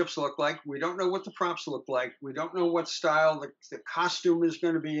the ships look like. We don't know what the props look like. We don't know what style the costume is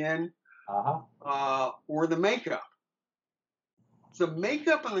going to be in, or the makeup. The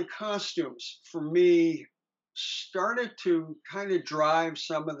makeup and the costumes, for me, started to kind of drive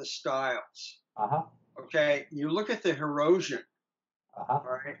some of the styles. Okay, you look at the Herosian, all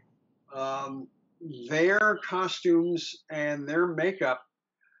right? Their costumes and their makeup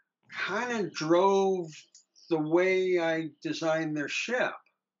kind of drove the way I designed their ship.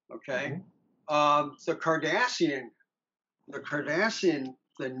 Okay, the Cardassian,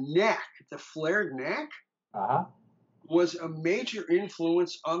 the neck, the flared neck, was a major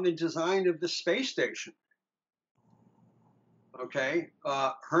influence on the design of the space station. Okay,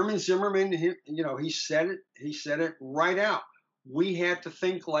 Herman Zimmerman, he said it. He said it right out. We had to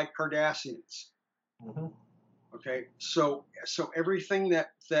think like Cardassians. Okay, so everything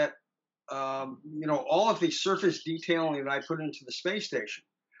that all of the surface detailing that I put into the space station,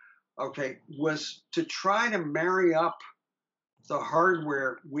 okay, was to try to marry up the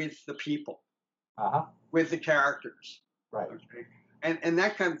hardware with the people, with the characters. Right. Okay, and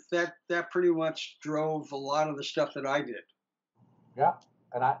that pretty much drove a lot of the stuff that I did. Yeah,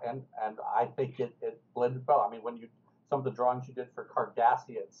 and I think it blended well. I mean, some of the drawings you did for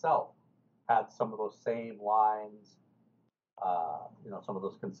Cardassia itself had some of those same lines, some of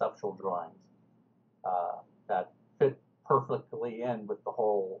those conceptual drawings that fit perfectly in with the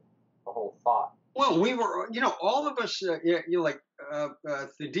whole thought. Well, we were, all of us, the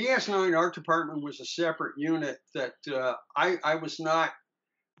DS9 art department was a separate unit that I was not,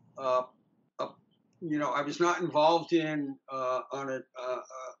 I was not involved in on it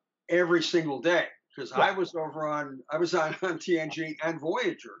every single day because I was on TNG and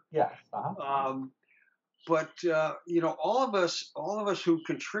Voyager. Yes. But all of us who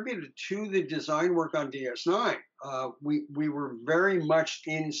contributed to the design work on DS9, we were very much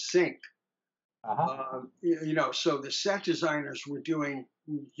in sync. So the set designers were doing,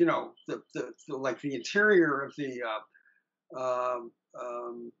 the interior of the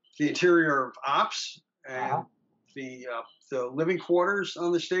interior of ops and the living quarters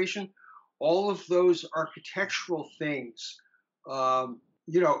on the station. All of those architectural things, were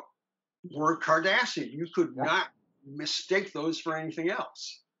Cardassian. You could not mistake those for anything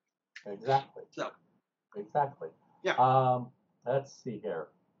else. Exactly. So, exactly. Yeah. Let's see here.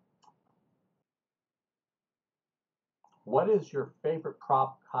 What is your favorite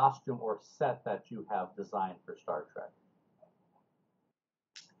prop, costume, or set that you have designed for Star Trek?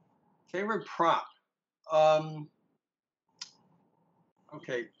 Favorite prop?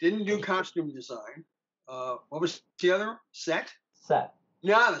 Okay, didn't do costume design. What was the other one? Set? Set.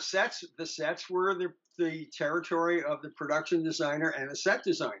 No, the sets were the territory of the production designer and the set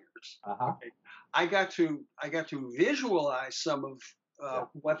designers. Okay. I got to visualize some of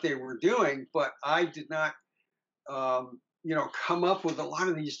what they were doing, but I did not come up with a lot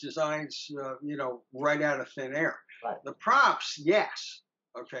of these designs right out of thin air. Right. The props, yes.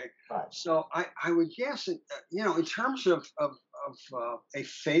 Okay. Right. So I would guess in terms of a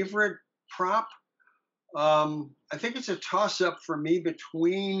favorite prop, I think it's a toss up for me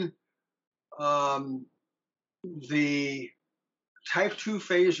between the Type 2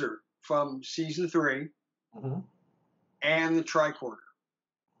 phaser from season 3 Mm-hmm. and the tricorder.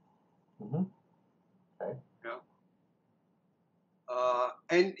 Mm-hmm. Okay. You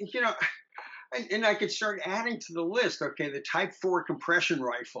and and I could start adding to the list. Okay, the Type 4 compression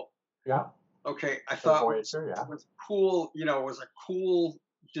rifle. Yeah. Okay, I The thought Voyager, yeah. was cool. Was a cool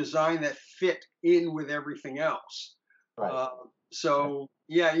design that fit in with everything else. Right. So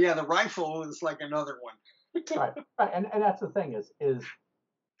yeah, the rifle is like another one. Right. Right. And that's the thing is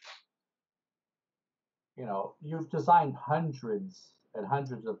you've designed hundreds and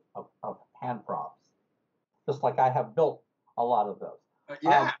hundreds of hand props, just like I have built a lot of those.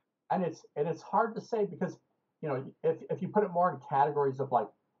 Yeah. And it's hard to say because if you put it more in categories of like,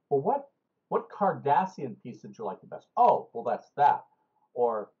 well, what Cardassian piece did you like the best? Oh, well, that's that.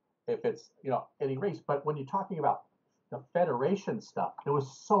 Or if it's any race, but when you're talking about the Federation stuff, there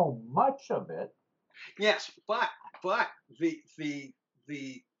was so much of it. Yes, but the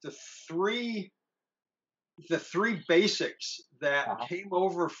three the three basics that came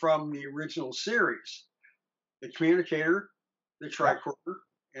over from the original series: the communicator, the tricorder,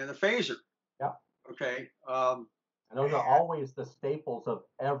 and the phaser. Yeah. Okay. And those are always the staples of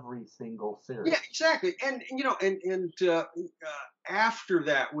every single series. Yeah, exactly. And after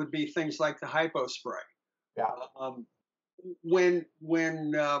that would be things like the hypo spray. Yeah. When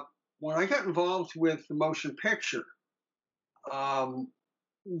I got involved with the motion picture,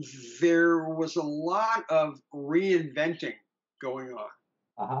 there was a lot of reinventing going on.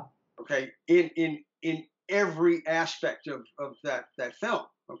 Uh-huh. Okay, in every aspect of that film.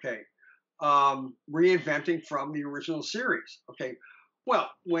 Okay, reinventing from the original series. Okay, well,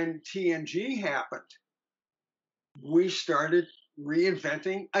 when TNG happened, we started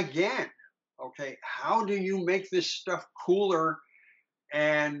reinventing again. Okay, how do you make this stuff cooler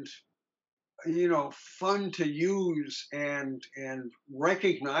and fun to use and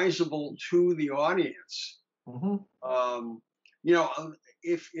recognizable to the audience? Mm-hmm.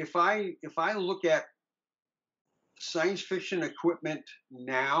 If I look at science fiction equipment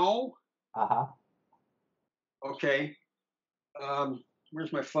now, Uh-huh. okay,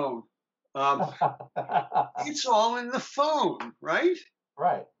 where's my phone? It's all in the phone, right?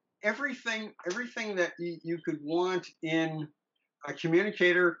 Right. Everything that you could want in a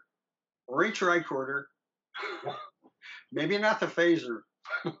communicator or a tricorder. Yep. Maybe not the phaser,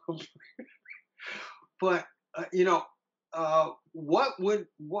 but what would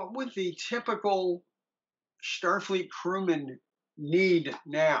the typical Starfleet crewman need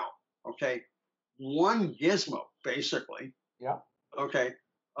now? Okay, one gizmo basically. Yeah. Okay,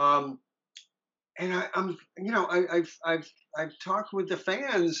 and I've talked with the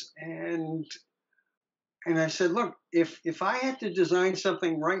fans and I said, look, if I had to design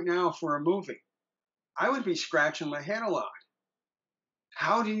something right now for a movie, I would be scratching my head a lot.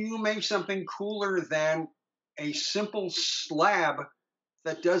 How do you make something cooler than a simple slab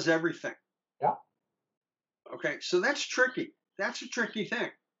that does everything? Yeah. Okay, so that's tricky. That's a tricky thing.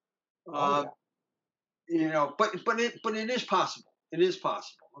 Oh, yeah. But it is possible. It is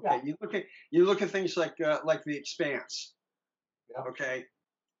possible. Okay, Yeah. you look at things like The Expanse. Yeah. Okay,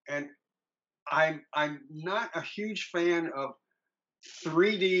 and I'm not a huge fan of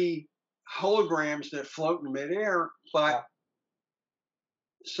 3D holograms that float in midair, but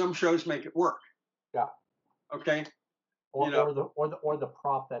some shows make it work. Yeah. Okay. Or the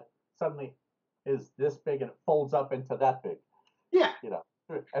prop that suddenly is this big and it folds up into that big. Yeah.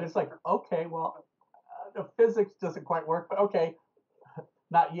 And it's like, okay, well, the physics doesn't quite work, but okay,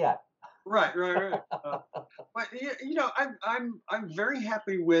 not yet. Right. But I'm very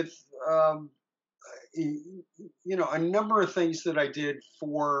happy with a number of things that I did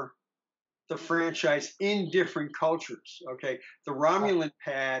for the franchise in different cultures. Okay, the Romulan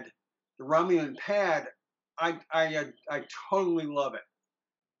pad, I totally love it.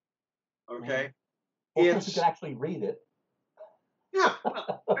 Okay, well, because you can actually read it. Yeah,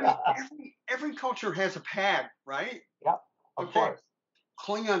 well, I mean, every culture has a pad, right? Yeah, of course.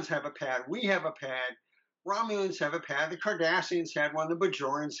 Klingons have a pad. We have a pad. Romulans have a pad. The Cardassians had one. The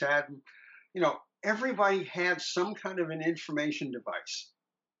Bajorans had. Everybody had some kind of an information device.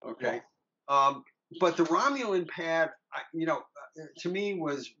 Okay, but the Romulan pad, to me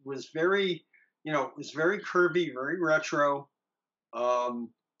was very, was very curvy, very retro. And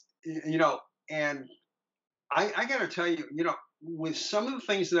I got to tell you, with some of the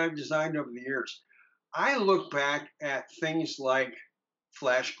things that I've designed over the years, I look back at things like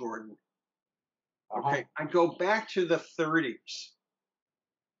Flash Gordon. Okay, I go back to the 30s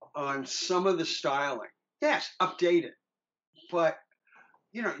on some of the styling. Yes, updated, but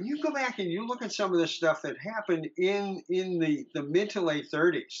you go back and you look at some of the stuff that happened in the mid to late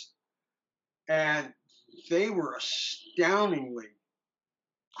 30s, and they were astoundingly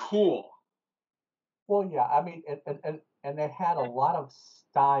cool. Well, yeah, I mean, and they had a lot of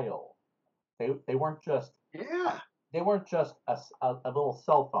style. They weren't just Yeah, they weren't just a little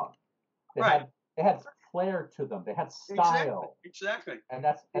cell phone. They right. had they had flair to them. They had Exactly. style, Exactly.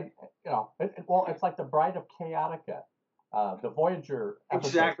 and well, it's like the Bride of Chaotica, the Voyager episode.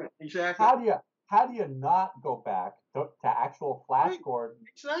 Exactly. Exactly. How do you not go back to actual Flash Right. Gordon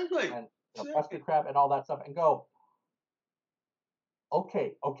Exactly. and Buster Exactly. Crab and all that stuff and go,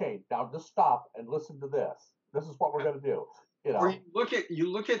 okay, now just stop and listen to this. This is what we're going to do. Or you look at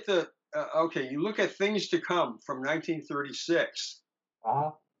the you look at Things to Come from 1936.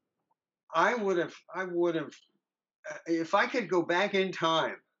 Uh-huh. I would have if I could go back in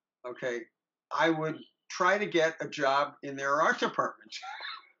time, okay, I would try to get a job in their art department.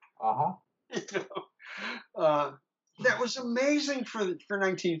 Uh-huh. you that was amazing for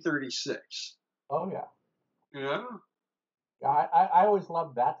 1936. Oh yeah. You know, Yeah, I always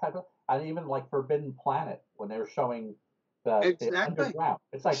loved that type of, and even like Forbidden Planet when they were showing the exactly, underground.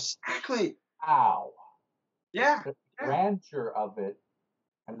 It's like, exactly. ow, Yeah, the yeah, grandeur of it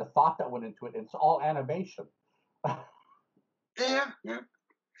and the thought that went into it. It's all animation, yeah, yeah.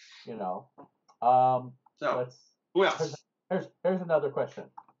 you know. Um, So, let's who here's else? here's another question.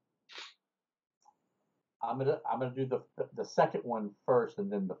 I'm gonna do the second one first,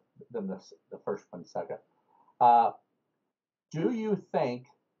 and then the first one second. Uh, do you think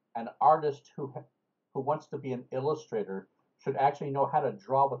an artist who wants to be an illustrator should actually know how to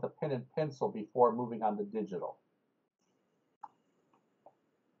draw with a pen and pencil before moving on to digital?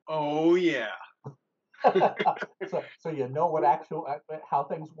 Oh yeah. So you know what actual how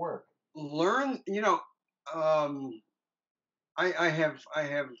things work. Learn. I have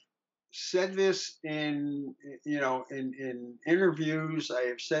said this in interviews. I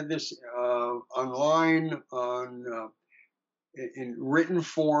have said this online in written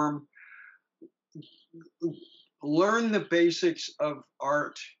form. Learn the basics of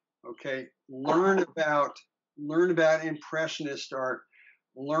art. Okay, learn about impressionist art.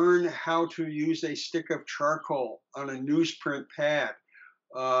 Learn how to use a stick of charcoal on a newsprint pad.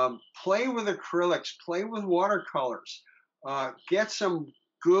 Play with acrylics. Play with watercolors. Get some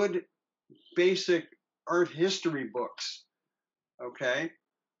good basic art history books. Okay,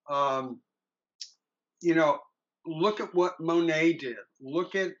 um, you know, look at what Monet did.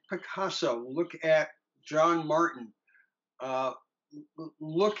 Look at Picasso. Look at John Martin. Uh,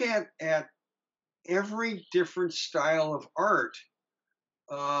 look at every different style of art.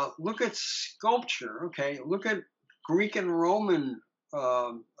 Look at sculpture. Okay, look at Greek and Roman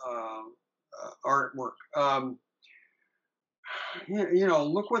artwork.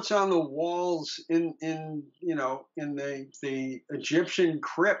 Look what's on the walls in the Egyptian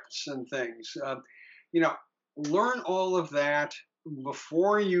crypts and things. You know, learn all of that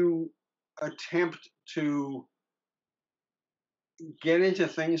before you attempt to get into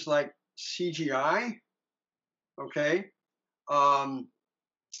things like CGI. Okay, um,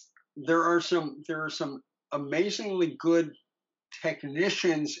 there are some amazingly good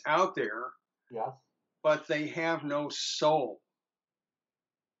technicians out there, Yes. but they have no soul.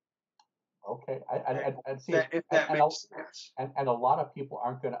 Okay. Okay? And see, If that makes sense. and a lot of people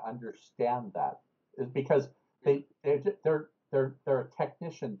aren't going to understand that is because they're a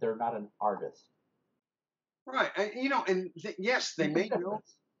technician. They're not an artist. Right. Yes, they There's a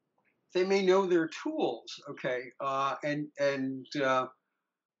may know difference. their tools. Okay.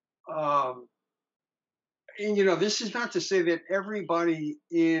 Um, this is not to say that everybody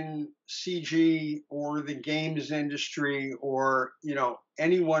in CG or the games industry or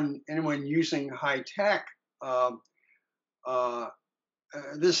anyone using high tech. Um, uh,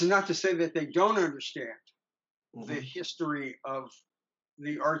 this is not to say that they don't understand the Hmm. history of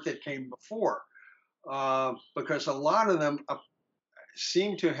the art that came before, because a lot of them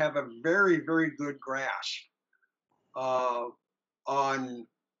seem to have a very, very good grasp uh, on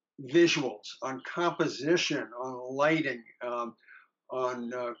visuals, on composition, on lighting,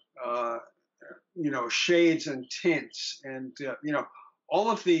 on shades and tints, and all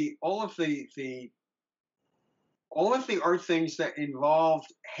of the art things that involved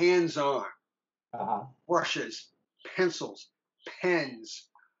hands-on Uh-huh. brushes, pencils, pens.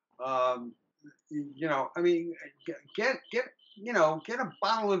 Um, I mean, get a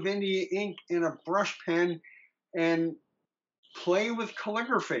bottle of India ink and a brush pen and play with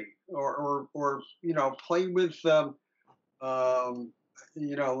calligraphy, or play with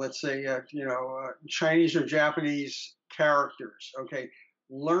let's say Chinese or Japanese characters. Okay,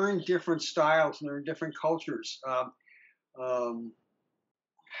 learn different styles, learn different cultures. Um,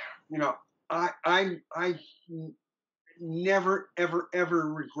 you know, I never ever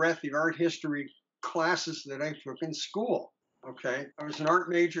ever regret the art history classes that I took in school. Okay, I was an art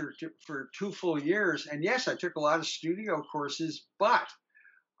major for 2 full years, and yes, I took a lot of studio courses, but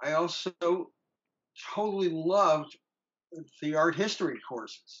I also totally loved the art history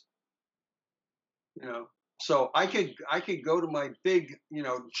courses. You know, so I could go to my big,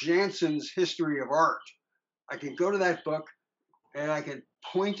 Jansen's History of Art. I could go to that book and I could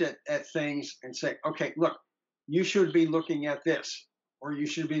point at things and say, okay, look, you should be looking at this, or you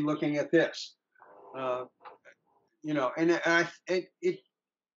should be looking at this. Uh, I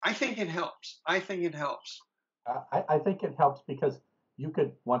think it helps. I think it helps. I think it helps because you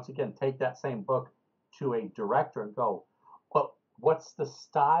could once again take that same book to a director and go, what's the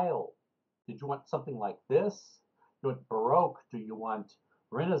style? Did you want something like this? Do you want Baroque? Do you want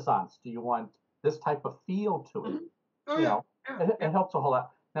Renaissance? Do you want this type of feel to it? Mm-hmm. Oh, you yeah. know, it helps a whole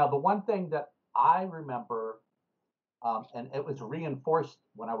lot. Now, the one thing that I remember, and it was reinforced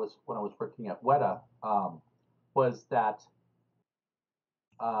when I was working at Weta, was that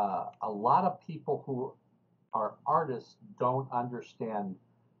a lot of people who are artists don't understand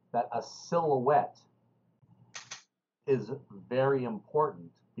that a silhouette is very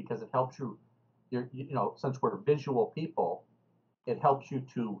important because it helps you. Since we're visual people, it helps you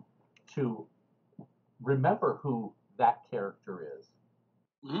to remember who that character is.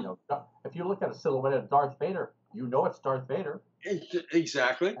 Mm-hmm. If you look at a silhouette of Darth Vader, you know it's Darth Vader.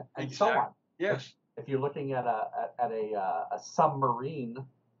 Exactly. And so on. Yes. If you're looking at a submarine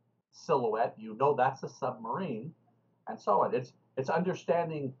silhouette, you know that's a submarine, and so on. It's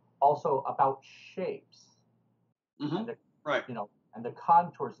understanding also about shapes, Mm-hmm. and right. And the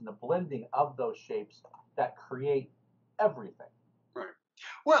contours and the blending of those shapes that create everything. Right.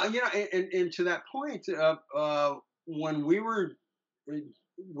 Well, and to that point, when we were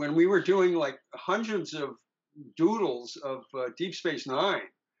doing like hundreds of doodles of Deep Space Nine,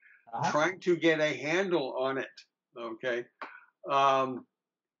 trying to get a handle on it. Okay.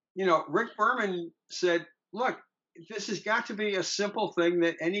 Rick Berman said, look, this has got to be a simple thing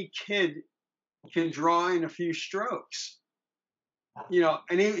that any kid can draw in a few strokes.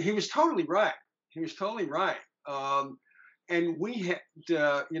 And he was totally right. He was totally right. And we had,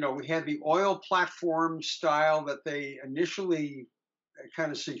 we had the oil platform style that they initially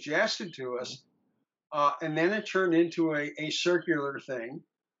kind of suggested to us. And then it turned into a circular thing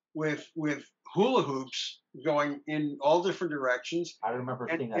with hula hoops going in all different directions. I remember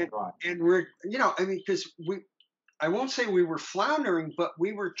seeing that drawing. And we're, because I won't say we were floundering, but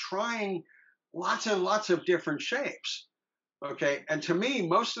we were trying lots and lots of different shapes. Okay. And to me,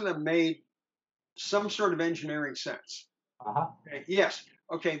 most of them made some sort of engineering sense. Okay, yes.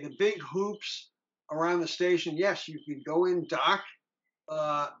 Okay. The big hoops around the station. Yes. You could go in dock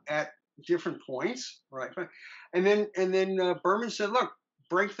at different points. Right. And then Berman said, look,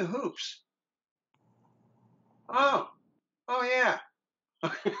 break the hoops. Oh yeah.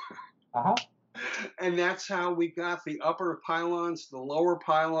 And that's how we got the upper pylons, the lower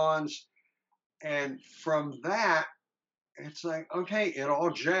pylons. And from that, it's like, okay, it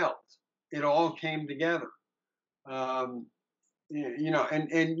all gelled. It all came together. And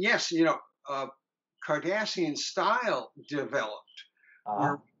yes, Cardassian style developed.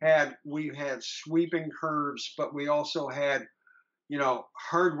 Where we had sweeping curves, but we also had,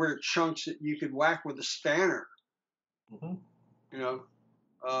 hardware chunks that you could whack with a spanner.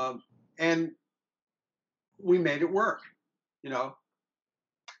 And we made it work.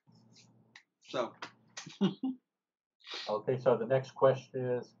 So. Okay, so the next question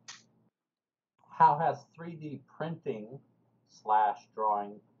is, how has 3D printing /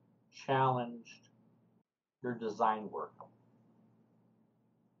 drawing challenged your design work?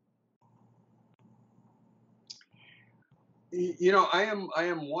 I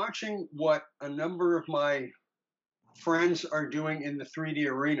am watching what a number of my friends are doing in the 3D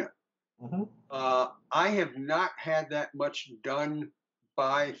arena. I have not had that much done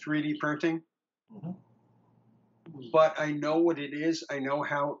by 3D printing, but I know what it is. I know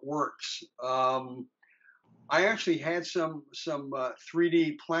how it works. I actually had some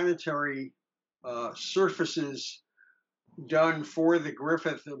 3D planetary surfaces done for the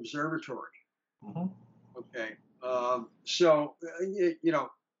Griffith Observatory. Okay. So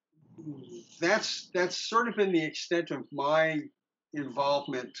that's sort of been the extent of my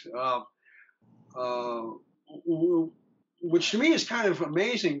involvement, which to me is kind of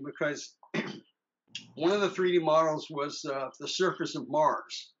amazing because one of the 3D models was the surface of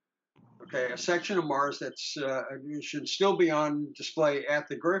Mars. Okay, a section of Mars that's should still be on display at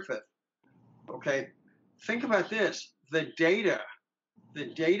the Griffith. Okay, think about this: the data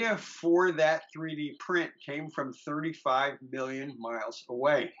for that 3D print came from 35 million miles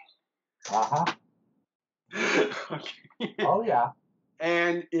away. Uh-huh. Okay. Oh, yeah.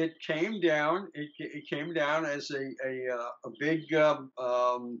 And it came down. It came down as a big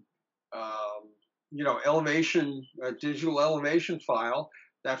elevation digital elevation file.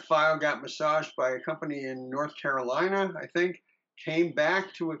 That file got massaged by a company in North Carolina, I think. Came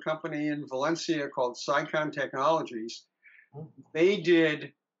back to a company in Valencia called Sycon Technologies. They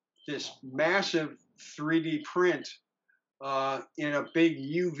did this massive 3D print in a big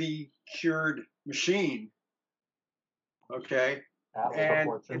UV cured machine. Okay. That was a And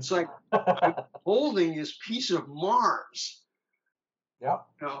fortune. it's like I'm holding this piece of Mars, Yep.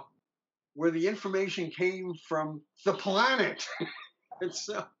 you know, where the information came from the planet. And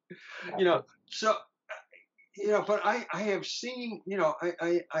so, you know, so, but I have seen,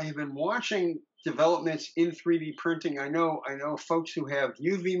 I have been watching developments in 3D printing. I know folks who have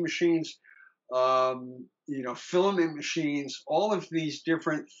UV machines, filament machines, all of these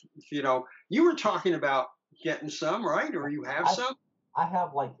different, you were talking about getting some, right? Or you have some? I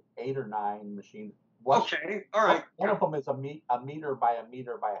have like 8 or 9 machines. Okay, all right. One of them is a meter by a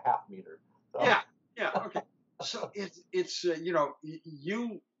meter by a half meter. So. Yeah, okay. So it's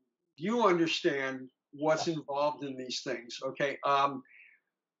you understand what's involved in these things, okay? I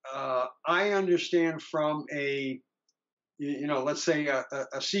understand from let's say a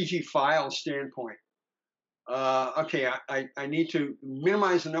CG file standpoint. Okay, I need to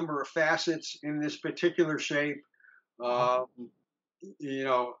minimize the number of facets in this particular shape. And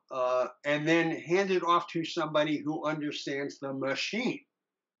then hand it off to somebody who understands the machine.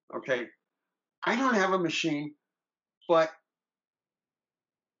 Okay, I don't have a machine, but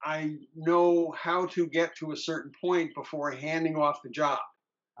I know how to get to a certain point before handing off the job.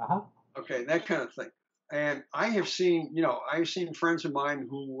 Uh-huh. Okay, that kind of thing. And I've seen friends of mine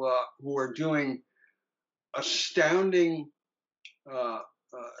who are doing astounding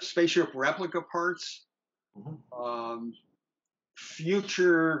spaceship replica parts,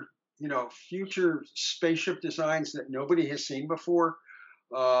 future spaceship designs that nobody has seen before.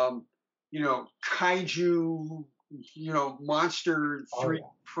 Kaiju, monster 3D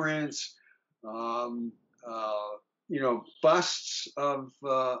prints, busts of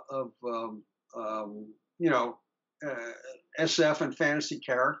SF and fantasy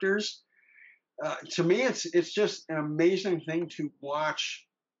characters. To me, it's just an amazing thing to watch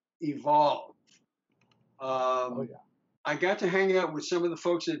evolve. I got to hang out with some of the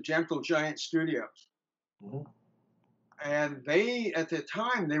folks at Gentle Giant Studios. And they, at the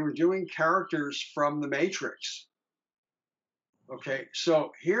time, they were doing characters from the Matrix. Okay,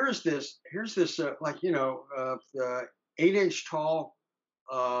 so here's this 8-inch tall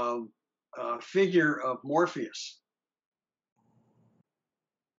figure of Morpheus,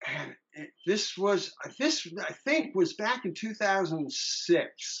 and this I think was back in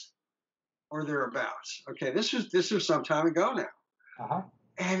 2006 or thereabouts. Okay, this was some time ago now,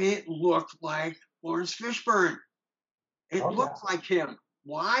 and it looked like Lawrence Fishburne. It looked like him.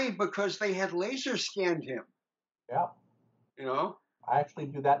 Why? Because they had laser scanned him. Yeah. I actually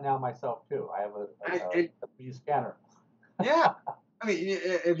do that now myself too. I have a 3D scanner. Yeah. I mean,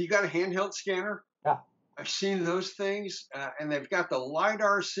 have you got a handheld scanner? Yeah. I've seen those things, and they've got the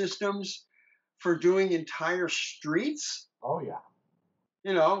LiDAR systems for doing entire streets. Oh yeah.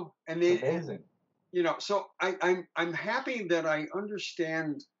 And they amazing. So I'm happy that I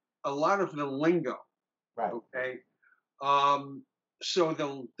understand a lot of the lingo. Right. Okay. So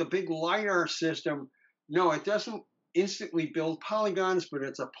the big LiDAR system, no, it doesn't instantly build polygons, but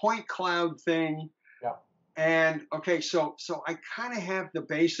it's a point cloud thing. Yeah. And okay, so I kind of have the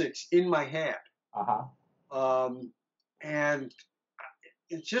basics in my head. And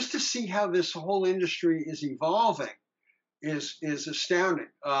just to see how this whole industry is evolving is astounding.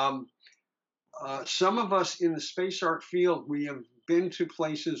 Some of us in the space art field, we have been to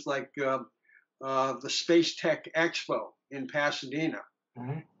places like the Space Tech Expo in Pasadena.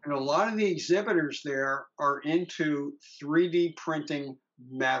 And a lot of the exhibitors there are into 3D printing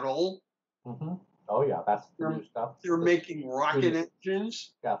metal. Oh yeah, that's the new stuff. They're making rocket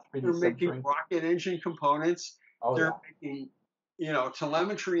engines. Yeah, 3D they're making rocket engine components. They're making,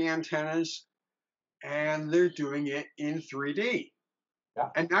 telemetry antennas, and they're doing it in 3D. Yeah.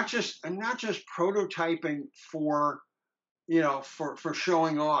 And not just prototyping for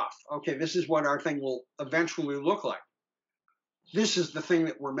showing off. Okay, this is what our thing will eventually look like. This is the thing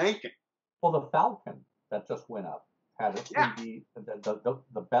that we're making. Well, the Falcon that just went up had a 3D.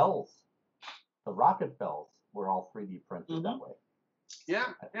 The bells the rocket bells were all 3D printed that way.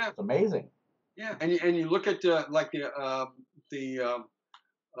 Yeah, yeah, It's amazing. yeah. And you look at like the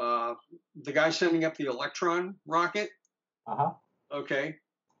guy sending up the Electron rocket. Uh-huh. Okay,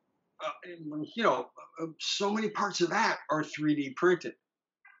 you know, so many parts of that are 3D printed.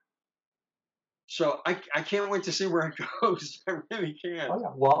 So I can't wait to see where it goes. I really can't. Oh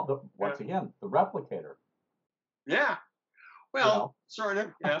yeah. Well, once again, the replicator. Yeah. Well, sort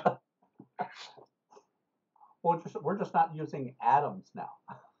of. Yeah. Well, we're just not using atoms now.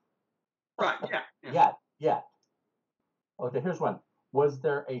 Right. Yeah. Yet. Okay. Here's one. Was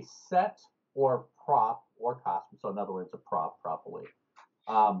there a set or prop or costume? So in other words, a prop, properly,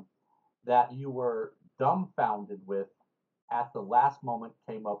 that you were dumbfounded with at the last moment,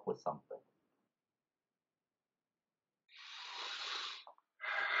 came up with something?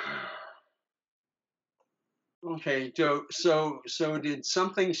 Okay, so did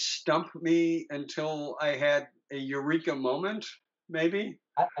something stump me until I had a eureka moment? Maybe.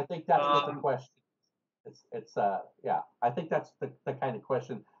 I think that's what the question. It's yeah. I think that's the kind of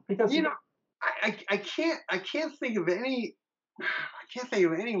question, because you know, I can't think of any. I can't think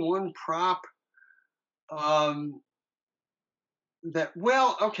of any one prop. That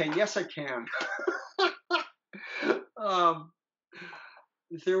well, okay, yes, I can.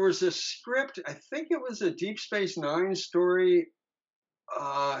 There was a script. I think it was a Deep Space Nine story.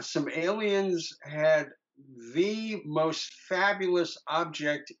 Some aliens had the most fabulous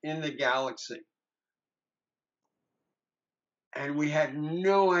object in the galaxy, and we had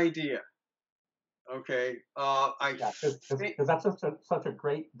no idea. Okay, because that's such a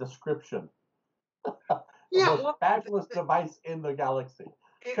great description. Yeah, most fabulous device in the galaxy.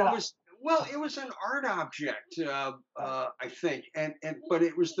 It was an art object, I think, but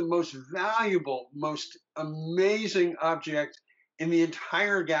it was the most valuable, most amazing object in the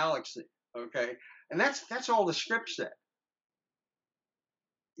entire galaxy. Okay, and that's all the script said.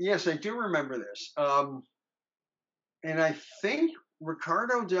 Yes, I do remember this, and I think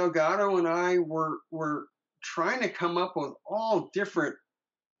Ricardo Delgado and I were trying to come up with all different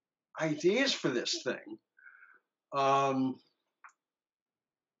ideas for this thing. No,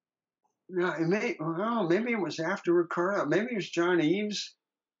 maybe it was after Ricardo. Maybe it was John Eves,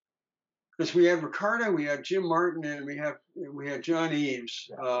 because we had Ricardo, we had Jim Martin, and we had John Eves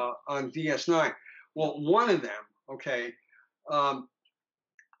on DS9. Well, one of them, okay,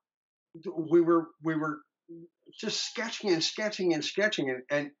 we were just sketching and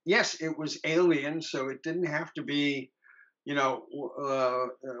yes, it was alien, so it didn't have to be,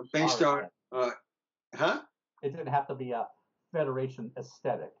 based on, huh? It didn't have to be a Federation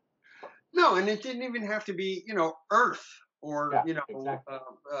aesthetic. No, and it didn't even have to be, Earth or exactly.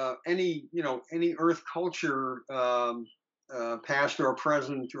 any Earth culture, past or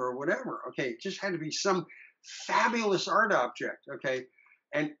present or whatever. Okay, it just had to be some fabulous art object. Okay,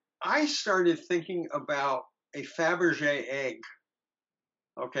 and I started thinking about a Fabergé egg.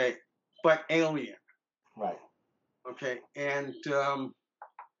 Okay, but alien. Right. Okay, and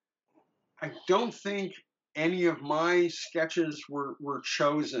I don't think any of my sketches were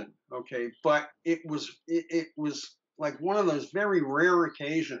chosen, okay, but it was like one of those very rare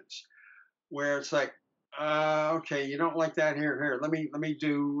occasions where it's like, okay, you don't like that, here, let me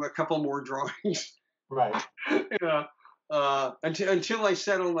do a couple more drawings. Right. Until I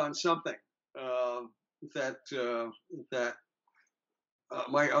settled on something that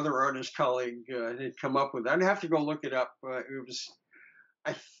my other artist colleague had come up with. I'd have to go look it up. It was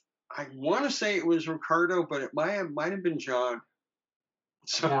I want to say it was Ricardo, but it might have been John.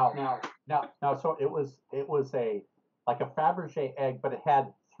 So now, so it was like a Fabergé egg, but it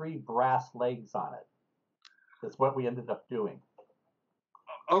had 3 brass legs on it. That's what we ended up doing.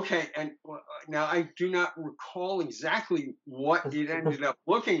 Okay, and now I do not recall exactly what it ended up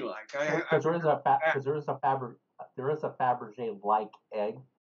looking like. Because there is a Fabergé-like egg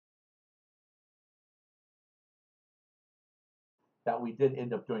that we did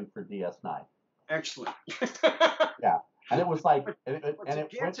end up doing for DS9. Excellent. Yeah, and it was like, to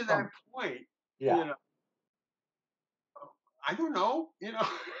get to that point, yeah. I don't know,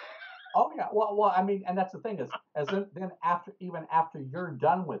 Oh yeah, well, I mean, and that's the thing is, then after you're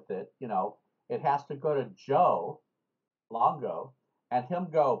done with it, it has to go to Joe Longo, and him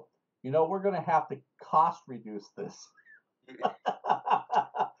go, we're going to have to cost reduce this.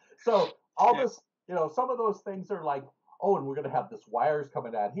 So all this, some of those things are like, oh, and we're going to have this wires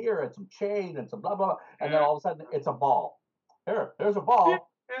coming out here and some chain and some blah blah, and then all of a sudden it's a ball. There's a ball.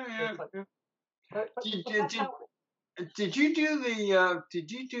 Yeah. Did you do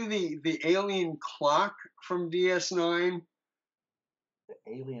the alien clock from DS9? The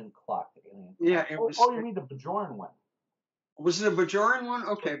Alien clock. Alien Yeah, clock. it Oh, was. oh, you mean the Bajoran one? Was it a Bajoran one?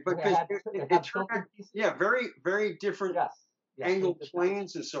 Okay, but It because had it it had turned out, tilted pieces. yeah, very, very different Yes, yes, angled it does.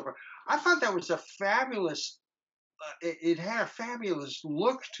 planes and so forth. I thought that was a fabulous. It had a fabulous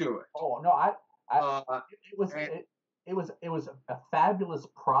look to it. Oh no, I Uh, it was and it was a fabulous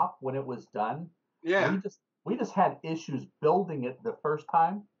prop when it was done. yeah, We just had issues building it the first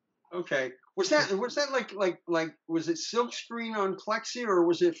time. okay. Was that like was it silk screen on plexi or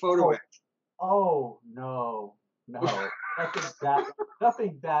was it photo Oh, etch? oh no, no,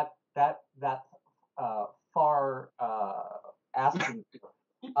 nothing that far asking.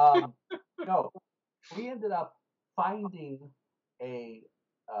 Um, no, we ended up finding a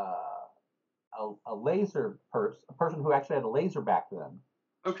a laser a person who actually had a laser back then,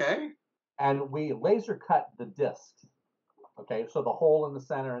 Okay. and we laser cut the disc. Okay, so the hole in the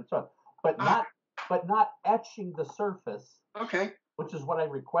center and so on, but Ah, not etching the surface, okay. which is what I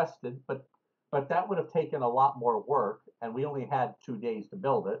requested. But that would have taken a lot more work, and we only had 2 days to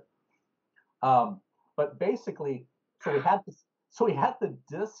build it. But basically, so we had the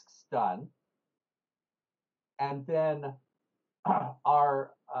discs done, and then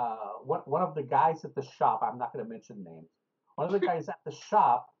our one of the guys at the shop, I'm not going to mention names, one of the guys at the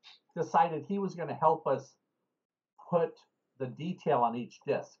shop decided he was going to help us put the detail on each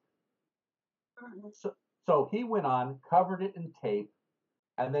disc. So he went on, covered it in tape,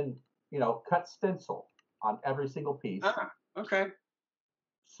 and then cut stencil on every single piece, Ah, okay.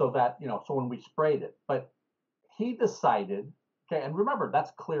 so that so when we sprayed it. But he decided, okay, and remember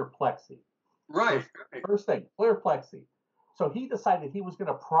that's clear plexi. Right. First, Right. first thing, clear plexi. So he decided he was going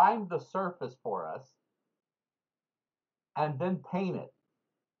to prime the surface for us and then paint it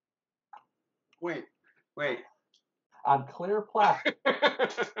Wait. Wait. on clear plastic.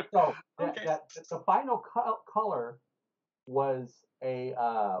 So Okay. the final color was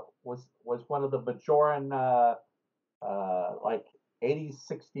was one of the Bajoran like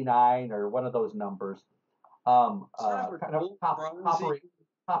 8069 or one of those numbers. Kind of Bronzy.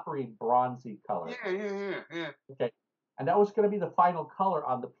 coppery bronzy color. Yeah. Okay, and that was going to be the final color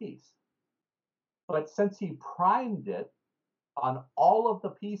on the piece. But since he primed it on all of the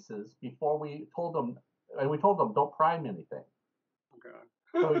pieces before we told them, and we told them don't prime anything.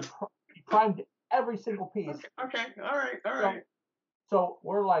 So Okay. he primed every single piece. Okay. All right. All So, right. so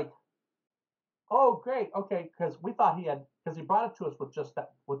we're like, oh great, okay, because we thought because he brought it to us with just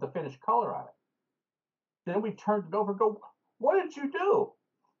that with the finished color on it. Then we turned it over and go, what did you do?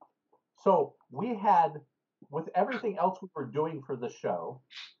 So we had, with everything else we were doing for the show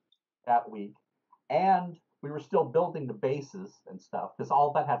that week, and we were still building the bases and stuff, because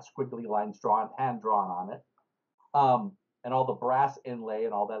all that had squiggly lines hand drawn on it, and all the brass inlay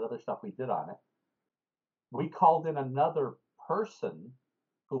and all that other stuff we did on it. We called in another person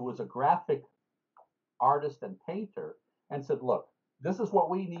who was a graphic artist and painter and said, look, this is what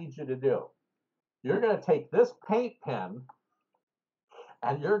we need you to do. You're going to take this paint pen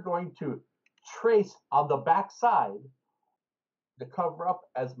and you're going to trace on the back side to cover up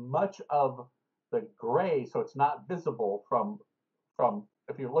as much of the gray so it's not visible from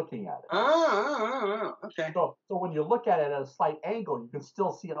if you're looking at it. Okay. So when you look at it at a slight angle, you can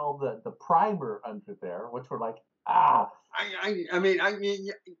still see all the primer under there, which we're like, I mean,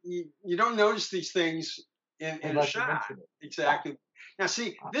 you don't notice these things in a unless you shot. mention it. Exactly. Now,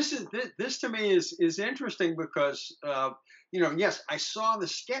 see, this to me is interesting because yes, I saw the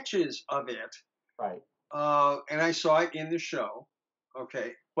sketches of it, Right. and I saw it in the show.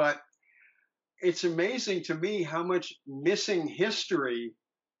 Okay, but it's amazing to me how much missing history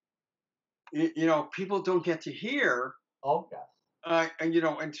people don't get to hear. Oh yes. And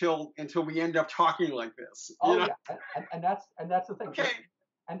until we end up talking like this. Oh yeah, and that's the thing. Okay.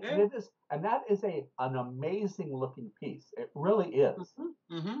 And it is, and that is an amazing looking piece. It really is.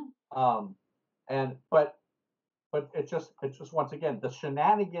 And but it's just once again the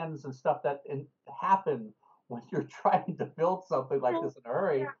shenanigans and stuff that happen when you're trying to build something like this in a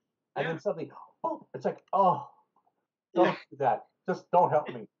hurry, and then suddenly, oh, it's like, oh, don't do that. Just don't help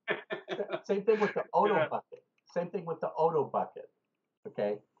me. Same thing with the Odo bucket. Same thing with the Odo bucket.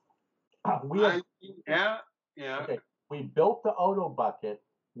 Okay. Yeah. Okay. We built the Odo bucket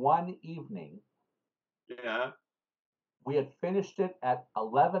one evening. Yeah. We had finished it at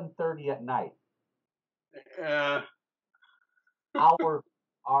 11:30 at night. Our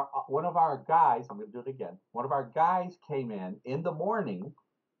one of our guys, I'm going to do it again. One of our guys came in the morning.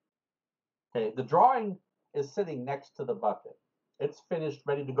 Okay, the drawing is sitting next to the bucket. It's finished,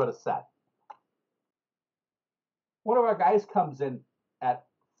 ready to go to set. One of our guys comes in at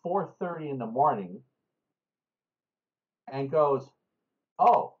 4:30 in the morning and goes,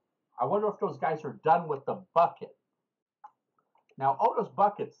 oh, I wonder if those guys are done with the bucket. Now, Odo's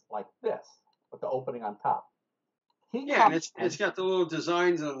bucket's like this with the opening on top. Yeah, and it's got the little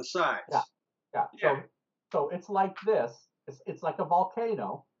designs on the sides. Yeah, yeah. So it's like this. It's like a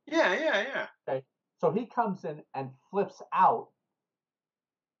volcano. Yeah. Okay. So he comes in and flips out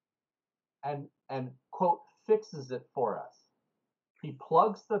and quote fixes it for us. He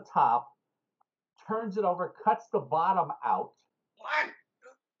plugs the top, turns it over, cuts the bottom out.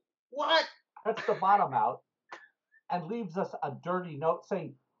 What? Cuts the bottom out and leaves us a dirty note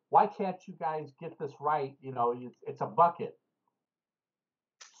saying, "Why can't you guys get this right? You know, it's a bucket."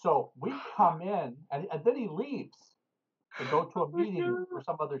 So we come in, and then he leaves to go to a meeting for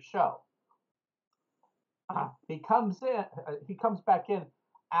some other show. He comes back in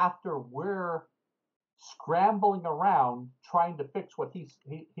after we're scrambling around trying to fix what he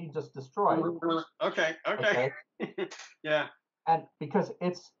just destroyed. Okay. Yeah. And because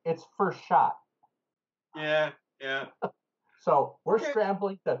it's first shot. Yeah. So we're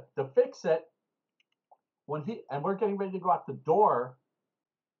scrambling to fix it and we're getting ready to go out the door.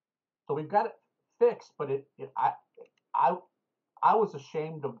 So we've got it fixed, but I was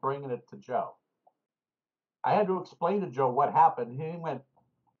ashamed of bringing it to Joe. I had to explain to Joe what happened. He went,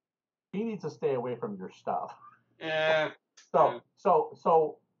 he needs to stay away from your stuff. Yeah.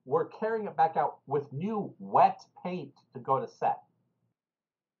 So we're carrying it back out with new wet paint to go to set.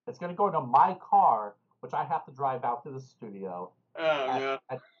 It's going to go into my car, which I have to drive out to the studio at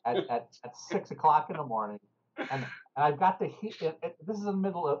 6 o'clock in the morning, and I've got the heat. This is in the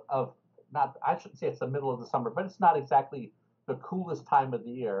middle of not. I shouldn't say it's the middle of the summer, but it's not exactly the coolest time of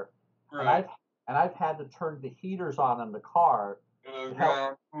the year. Right. And I've had to turn the heaters on in the car to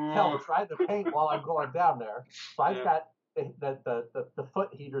help dry the paint while I'm going down there. So I've got the foot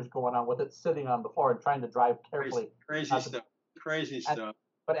heaters going on with it sitting on the floor and trying to drive carefully. Crazy stuff.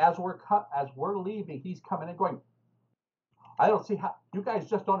 But as we're leaving, he's coming in going, I don't see how you guys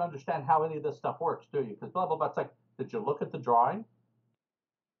just don't understand how any of this stuff works, do you? Because blah blah blah. It's like, did you look at the drawing?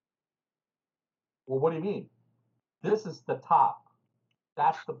 Well, what do you mean? This is the top.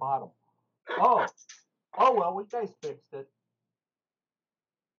 That's the bottom. Oh well, we guys fixed it.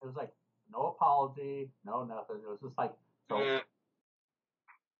 It was like no apology, no nothing. It was just like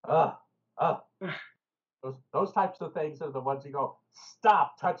those types of things are the ones you go,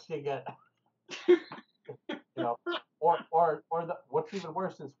 stop touching it. Or what's even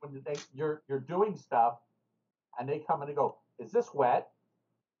worse is when you're doing stuff and they come in and go, is this wet?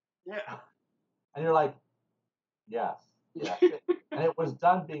 Yeah. And you're like, yes. And it was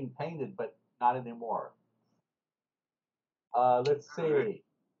done being painted, but not anymore. Let's see.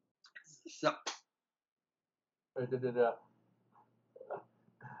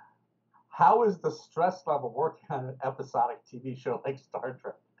 How is the stress level working on an episodic TV show like Star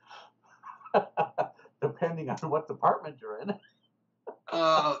Trek? Depending on what department you're in.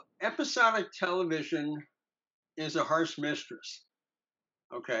 Episodic television is a harsh mistress.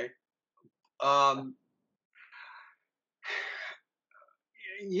 Okay.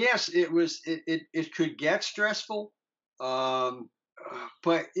 Yes, it could get stressful.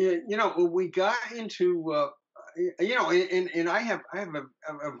 But we got into and I have a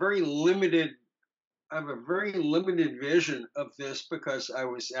very limited vision of this because I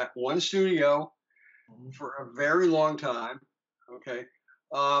was at one studio for a very long time. Okay.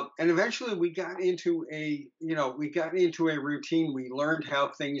 And eventually we got into a routine. We learned how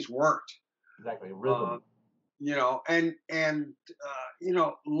things worked. Exactly. Rhythm.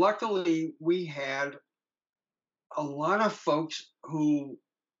 Luckily we had a lot of folks who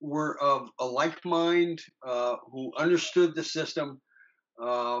were of a like mind, who understood the system,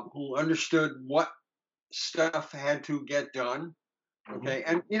 who understood what stuff had to get done. Okay.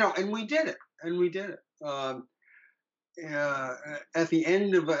 And we did it. At the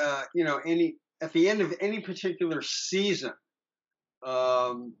end of any particular season,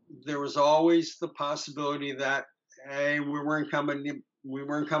 there was always the possibility that, hey, we weren't coming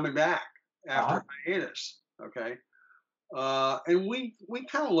back after hiatus. Okay. And we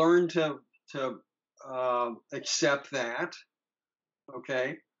kind of learned to accept that.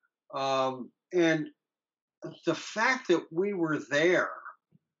 Okay. And the fact that we were there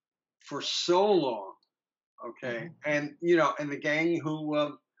for so long. Okay. And the gang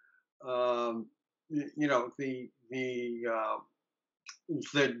who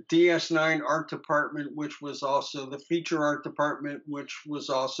the DS9 art department, which was also the feature art department, which was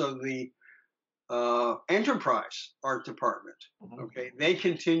also the enterprise art department. Okay, they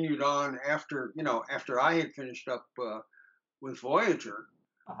continued on after I had finished up with Voyager.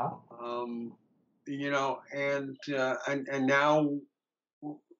 And now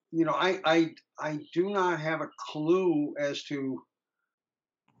I do not have a clue as to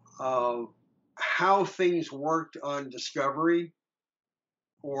uh, how things worked on Discovery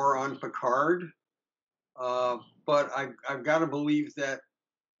or on Picard, uh, but I've got to believe that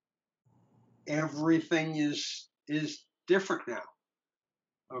everything is different now.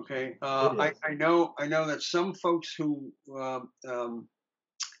 Okay, It is. I know that some folks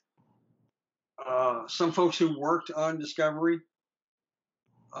who worked on Discovery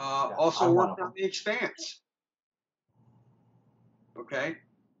Yeah, also I'm one worked of on them. The Expanse. Okay,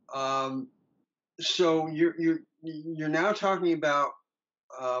 um, so you're now talking about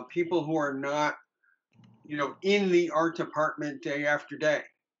people who are not in the art department day after day.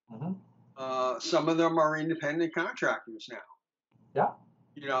 Hmm. Some of them are independent contractors now. Yeah,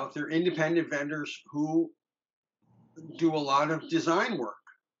 They're independent vendors who do a lot of design work.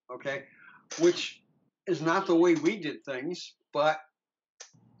 Okay, which is not the way we did things, but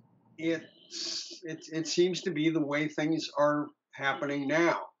it seems to be the way things are happening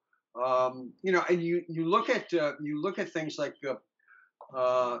now. And you look at things like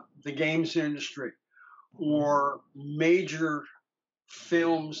the games industry hmm, or major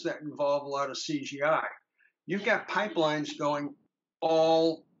films that involve a lot of CGI. You've got pipelines going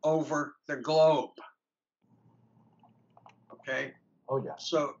all over the globe. Okay, oh yeah,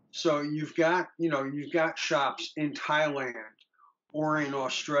 so you've got shops in Thailand or in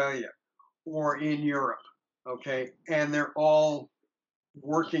Australia or in Europe. Okay, and they're all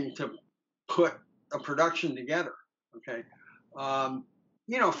working to put a production together. Okay,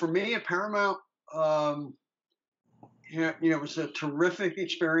 for me at Paramount, um, it was a terrific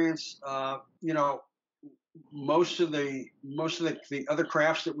experience. Most of the other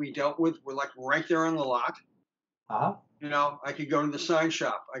crafts that we dealt with were like right there on the lot. uh-huh, I could go to the sign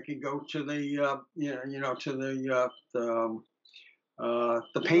shop. I could go to the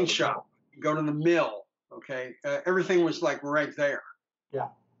go paint to the shop. mill. Go to the mill. Okay, everything was like right there. Yeah,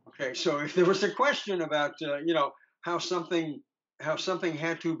 Okay, so if there was a question about how something how something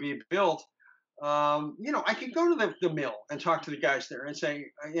had to be built, I could go to the mill and talk to the guys there and say,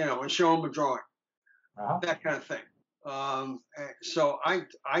 and show them a drawing, uh-huh, that kind of thing. So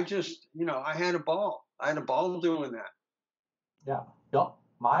I just, I had a ball. I had a ball doing that. yeah. Yep.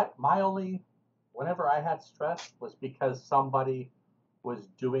 My only, whenever I had stress was because somebody was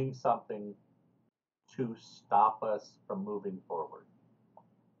doing something to stop us from moving forward,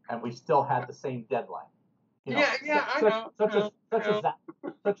 and we still had the same deadline. Yeah, yeah, I know, I know, I know.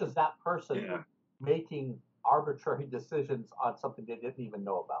 Such as that person Yeah, making arbitrary decisions on something they didn't even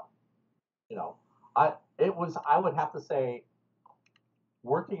know about. You know, I would have to say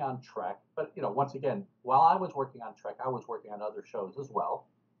working on Trek, but once again, while I was working on Trek, I was working on other shows as well.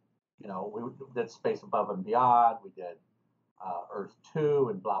 We did Space Above and Beyond, we did Earth 2,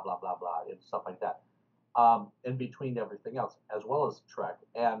 and blah blah blah blah, and stuff like that. In between everything else, as well as Trek,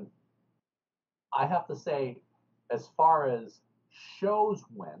 and I have to say, as far as shows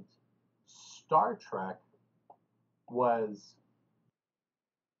went, Star Trek was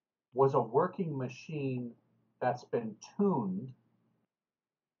was a working machine that's been tuned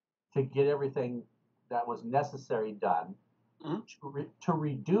to get everything that was necessary done mhm, to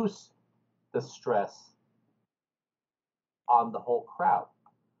reduce the stress on the whole crowd.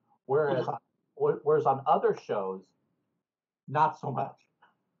 mhm, Whereas on, whereas on other shows, not so much.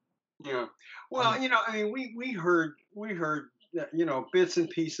 yeah. I Well, mean, I mean, we heard bits and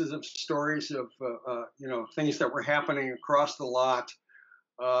pieces of stories of things that were happening across the lot.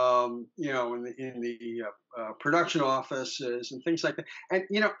 In the production offices and things like that. And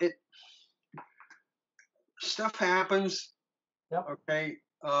it stuff happens. yep, Okay.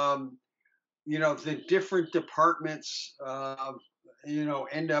 The different departments,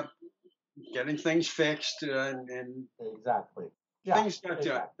 end up getting things fixed, and exactly. Yeah, things got done.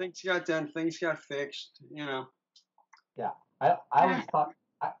 exactly. Things got done. Things got fixed. Yeah, I Eh, always thought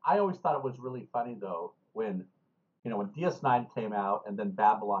I always thought it was really funny though when DS9 came out and then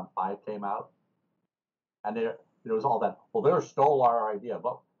Babylon 5 came out, and there was all that. Well, they stole our idea,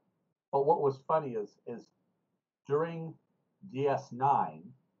 but what was funny is during DS9,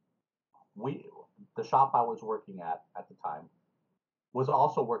 we the shop I was working at the time was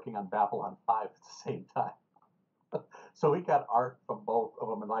also working on Babylon 5 at the same time. So we got art from both of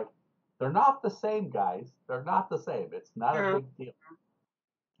them, and like they're not the same, guys. They're not the same. It's not a yeah, big deal.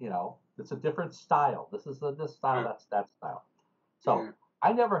 It's a different style. This is this style. yeah, That's that style. So yeah,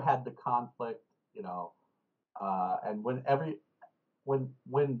 I never had the conflict. And when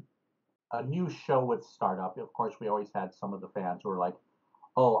a new show would start up, of course, we always had some of the fans who were like,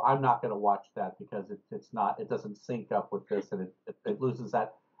 "Oh, I'm not going to watch that because it doesn't sync up with this, and it loses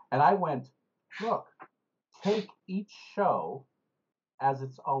that." And I went, look, take each show as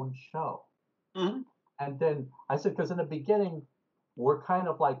its own show. Mhm. And then I said, because in the beginning, we're kind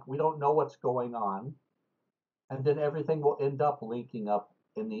of like, we don't know what's going on. And then everything will end up linking up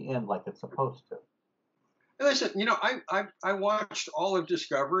in the end like it's supposed to. Listen, I watched all of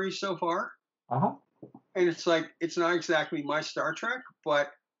Discovery so far, Uh-huh. and it's like it's not exactly my Star Trek,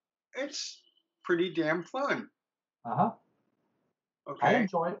 but it's pretty damn fun. Uh-huh. I Okay,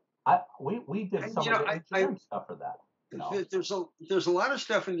 enjoy it. We did and some of the AGM stuff for that. there's a lot of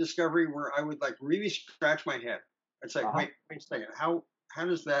stuff in Discovery where I would like really scratch my head. It's like, Uh-huh. wait a second, how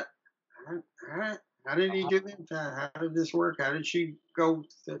does that? How did he Uh-huh. do that? How did this work? How did she go?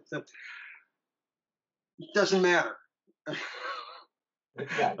 It doesn't matter.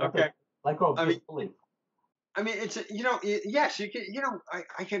 Yeah, Okay. let go of I mean, disbelief. it's yes, you can.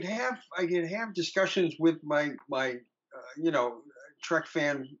 I could have discussions with my Trek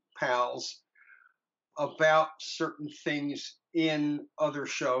fan pals about certain things in other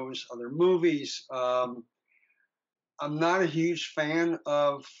shows, other movies. I'm not a huge fan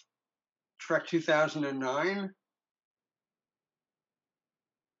of Trek 2009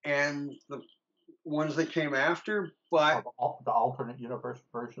 and the ones that came after, but The alternate universe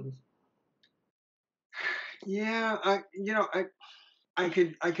versions. yeah, I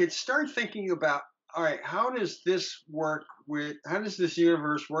could start thinking about, all right, how does this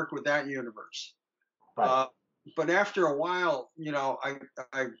universe work with that universe? Right. But after a while, I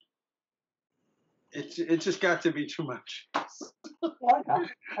it just got to be too much. Oh,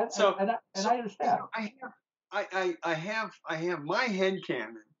 yeah. So And I understand. I have my head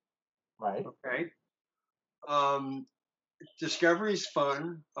canon. Right. Okay. Um, Discovery's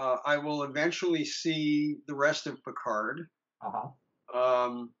fun. I will eventually see the rest of Picard. Uh-huh.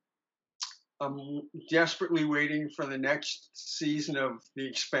 Um, I'm desperately waiting for the next season of The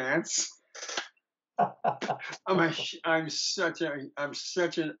Expanse. I'm such an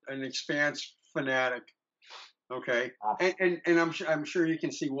Expanse fanatic. Okay, and I'm sure you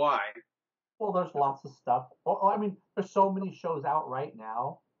can see why. Well, there's lots of stuff. Well, I mean, there's so many shows out right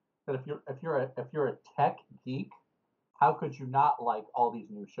now that if you're a tech geek, how could you not like all these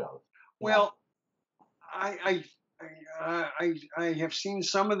new shows? Well, I I have seen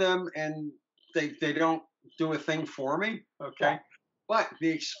some of them, and they don't do a thing for me. Okay, Yeah. but The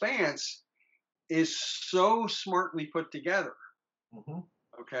Expanse is so smartly put together. Mm-hmm.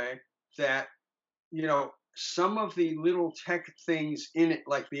 Okay, that some of the little tech things in it,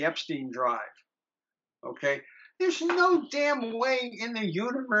 like the Epstein drive. Okay, there's no damn way in the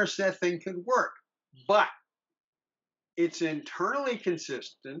universe that thing could work, but it's internally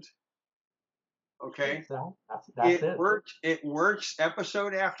consistent. Okay, So that's it. It works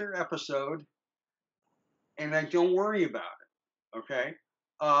episode after episode, and I don't worry about it. Okay,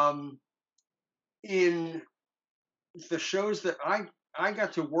 um, in the shows that I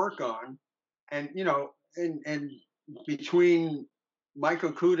got to work on, and and between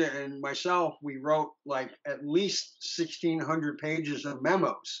Michael Kuda and myself, we wrote like at least 1,600 pages of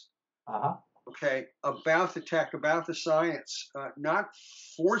memos. Uh-huh. Okay, about the tech, about the science, not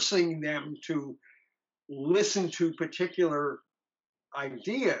forcing them to listen to particular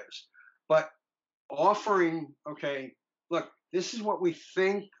ideas, but offering, okay, look, this is what we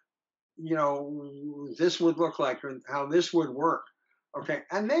think, this would look like, or how this would work. Okay,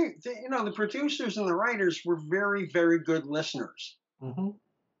 and the producers and the writers were very, very good listeners. Mm-hmm.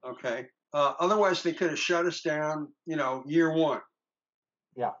 Okay, otherwise they could have shut us down, year one.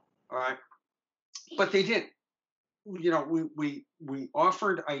 Yeah. All right, but they didn't. We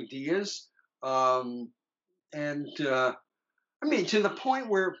offered ideas, and I mean to the point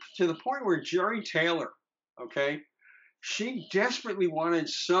where Jerry Taylor, okay, she desperately wanted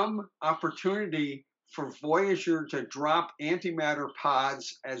some opportunity for Voyager to drop antimatter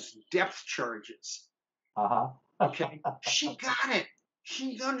pods as depth charges. Uh-huh. Okay, she got it.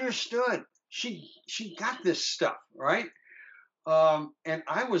 She understood. She got this stuff right, and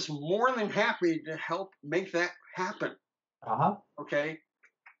I was more than happy to help make that happen. Uh-huh. Okay,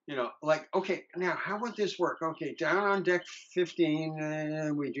 like, okay, now how would this work? Okay, down on deck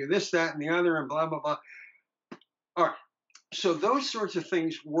 15, we do this, that, and the other, and blah blah blah. All right. So those sorts of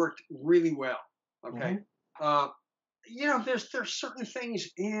things worked really well. Okay, there's certain things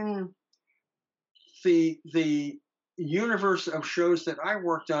in the universe of shows that I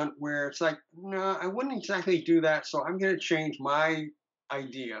worked on where it's like, no, I wouldn't exactly do that. So I'm going to change my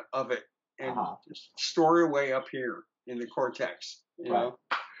idea of it and just store it away up here in the cortex. Right.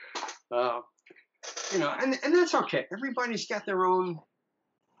 And that's okay. Everybody's got their own.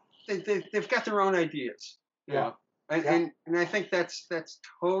 They've got their own ideas. Yeah. Yeah. And I think that's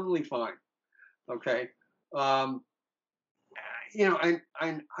totally fine. Okay. Um,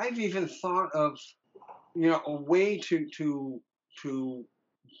 and I've even thought of a way to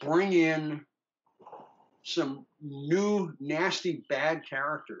bring in some new nasty bad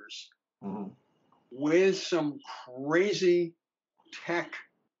characters Mhm. with some crazy tech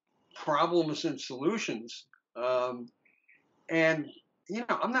problems and solutions. And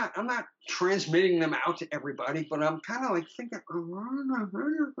I'm not transmitting them out to everybody, but I'm kind of like thinking,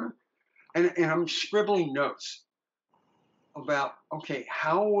 and I'm scribbling notes about, okay,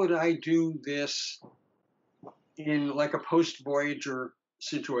 how would I do this in like a post Voyager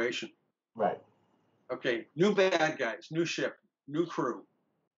situation? Right. Okay, new bad guys, new ship, new crew,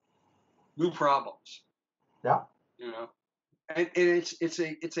 new problems. Yeah. And it's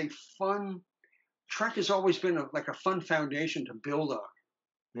a fun. Trek has always been like a fun foundation to build on.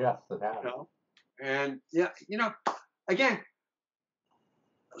 Yes, it has. And yeah, again,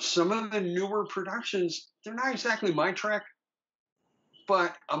 some of the newer productions, they're not exactly my Trek,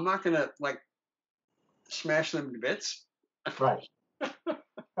 but I'm not gonna like smash them to bits. Right.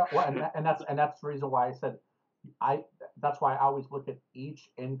 Well, and that's the reason why I said I. That's why I always look at each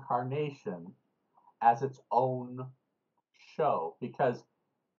incarnation as its own show, because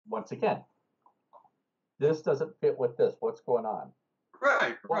once again, this doesn't fit with this. What's going on?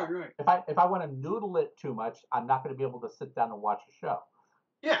 Right, Well, right. if I want to noodle it too much, I'm not going to be able to sit down and watch a show.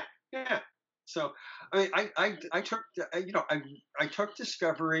 Yeah, yeah. So I mean, I took I took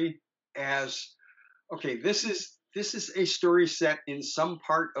Discovery as, okay. This is a story set in some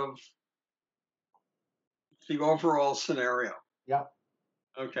part of the overall scenario. Yeah.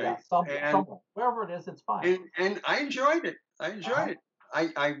 Okay, Yeah. Somewhere, wherever it is, it's fine. and I enjoyed it. I Uh-huh. enjoyed it.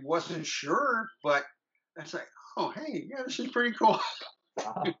 I wasn't sure, but I was like, oh hey, yeah, this is pretty cool.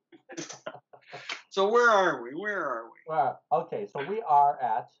 Uh-huh. So where are we? Where are we? Well, okay, so we are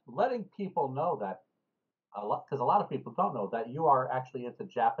at letting people know that because a lot of people don't know that you are actually into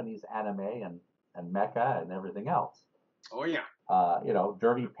Japanese anime and mecha and everything else. Oh yeah.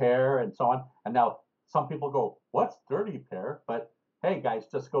 Dirty Pair and so on. And now some people go, "What's Dirty Pair?" But hey, guys,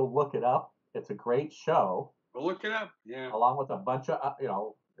 just go look it up. It's a great show, Go look it up. Yeah. along with a bunch of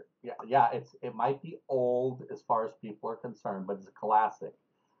yeah. It might be old as far as people are concerned, but it's a classic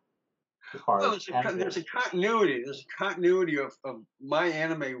as far Well, as there's a continuity. There's a continuity of my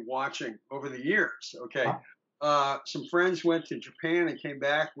anime watching over the years. Okay. Some friends went to Japan and came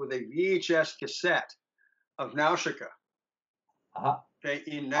back with a VHS cassette of Nausicaa. Uh-huh. Okay,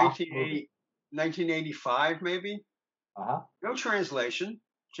 in Awesome movie. 1985, maybe. Uh-huh. No translation,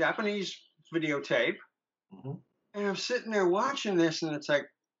 Japanese videotape. Mm-hmm. And I'm sitting there watching this, and it's like,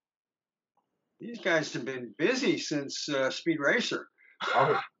 these guys have been busy since Speed Racer.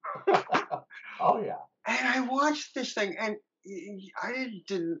 Oh, oh yeah. And I watched this thing, and I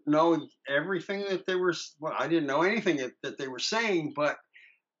didn't know everything that they were. Well, I didn't know anything that they were saying, but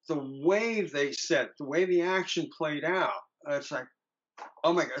the way they said, the way the action played out, it's like,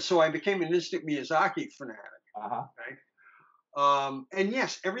 oh my god! So I became an instant Miyazaki fanatic. Uh-huh. Right? And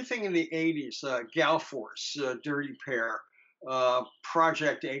yes, everything in the '80s, Gal Force, Dirty Pair,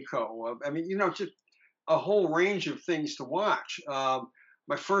 Project A-ko. I mean, just a whole range of things to watch.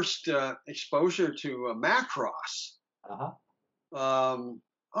 My first exposure to Macross. Uh-huh.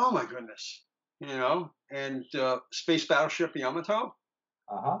 Oh my goodness, and Space Battleship Yamato.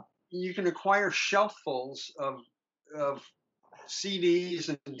 Uh-huh. You can acquire shelffuls of CDs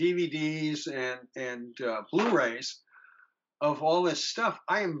and DVDs and Blu-rays of all this stuff.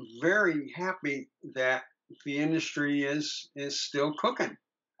 I am very happy that the industry is still cooking.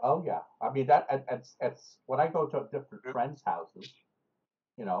 Oh yeah. I mean it's when I go to different friends' houses,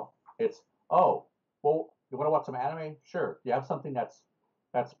 it's well, you want to watch some anime? Sure. You have something that's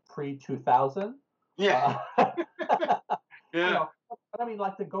pre-2000? Yeah. Yeah. But I mean,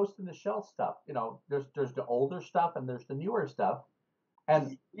 like the Ghost in the Shell stuff. There's the older stuff and there's the newer stuff,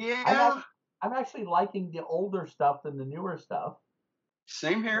 and yeah. I'm actually liking the older stuff than the newer stuff.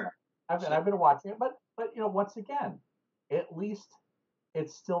 Same here. I've been watching it, but once again, at least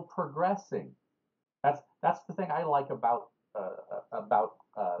it's still progressing. That's the thing I like about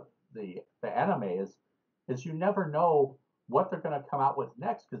the anime is you never know what they're going to come out with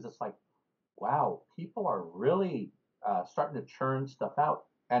next, because it's like, wow, people are really starting to churn stuff out,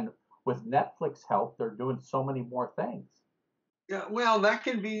 and with Netflix help, they're doing so many more things. Yeah, well, that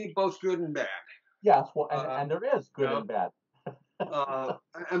can be both good and bad. Yes, well, and there is good and bad.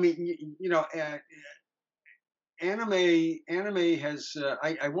 I mean, anime has.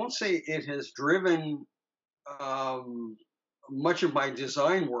 I won't say it has driven much of my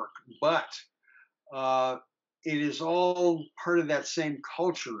design work, but it is all part of that same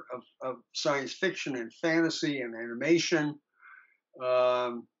culture of science fiction and fantasy and animation.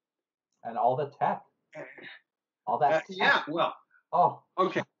 Um, And all the tech, all that tech. yeah, well, Oh,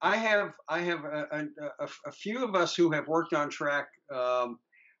 okay. I have a few of us who have worked on Trek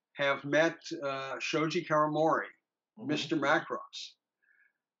have met Shoji Kawamori, Mr. Macross.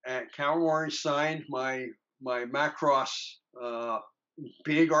 And Kawamori signed my Macross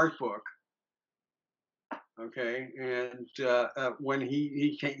big art book. Okay, and when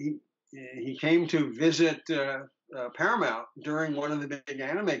he came to visit Paramount during one of the big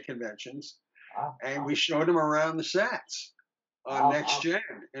anime conventions, and we showed him around the sets on Next Gen,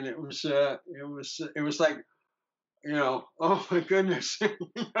 and it was like, oh my goodness.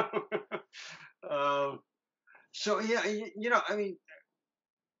 So yeah, I mean,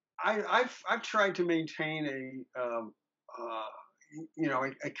 I've tried to maintain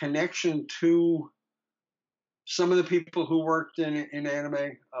a connection to some of the people who worked in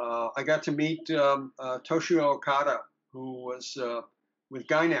anime. I got to meet Toshio Okada, who was with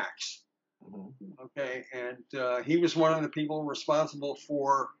Gainax. Okay, and he was one of the people responsible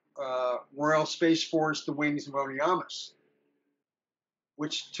for Royal Space Force: The Wings of Oniyamas,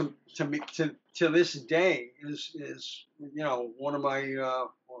 which to this day is one of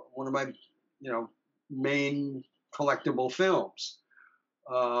my main collectible films.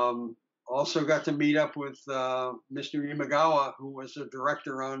 Also got to meet up with Mr. Imagawa, who was a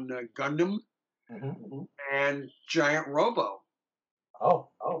director on Gundam and Giant Robo. Oh.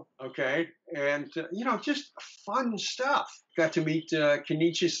 Okay, and just fun stuff. Got to meet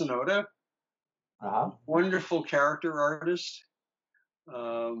Kenichi Sonoda, wonderful character artist.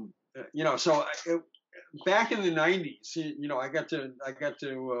 So back in the '90s, I got to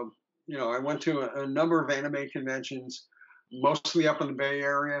I went to a number of anime conventions, mostly up in the Bay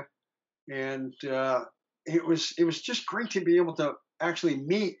Area, and it was just great to be able to actually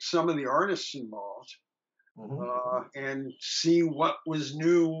meet some of the artists involved. And see what was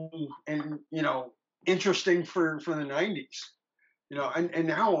new and interesting for the '90s. And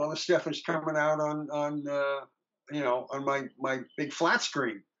now all the stuff is coming out on my big flat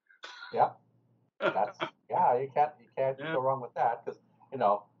screen. Yeah, you can't go wrong with that, because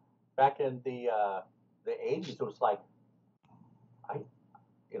back in the '80s, it was like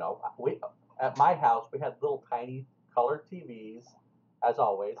we at my house we had little tiny color TVs, as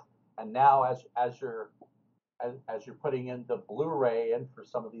always, and now as you're putting in the Blu-ray in for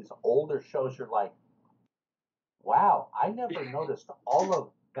some of these older shows, you're like, wow, I never noticed all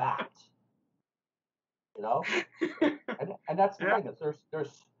of that. And that's the thing, is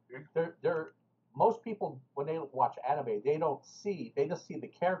there most people, when they watch anime, they just see the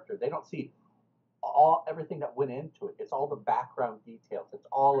character. They don't see everything that went into it. It's all the background details. It's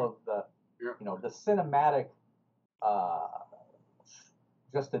all of the the cinematic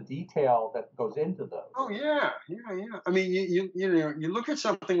just the detail that goes into those. Oh yeah. I mean, you look at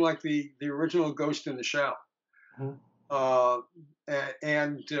something like the original Ghost in the Shell,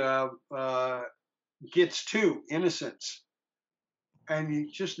 and Gets 2, Innocence, and you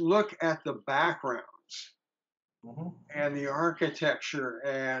just look at the backgrounds and the architecture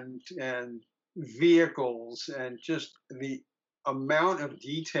and vehicles and just the amount of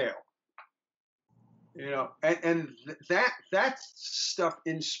detail. And that stuff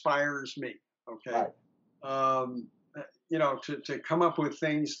inspires me. Okay, right. To come up with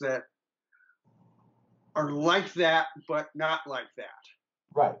things that are like that, but not like that.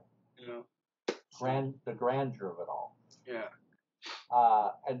 Right. The grandeur of it all. Yeah.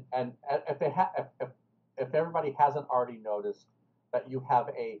 And if everybody hasn't already noticed that you have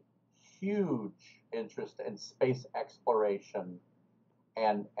a huge interest in space exploration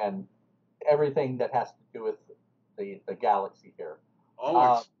and everything that has to do with the galaxy here.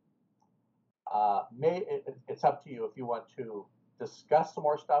 Always. It's up to you if you want to discuss some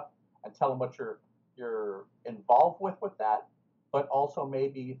more stuff and tell them what you're involved with that, but also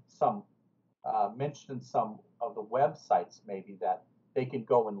maybe mention some of the websites maybe that they can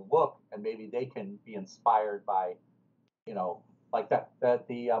go and look, and maybe they can be inspired by, like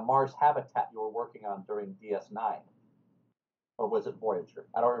the Mars habitat you were working on during DS9, or was it Voyager?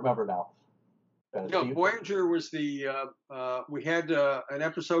 I don't remember now. No, Voyager was the we had an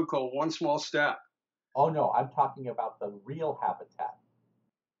episode called One Small Step. Oh no, I'm talking about the real habitat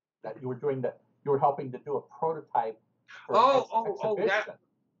that you were doing. That you were helping to do a prototype for exhibition.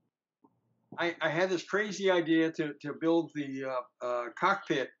 I had this crazy idea to build the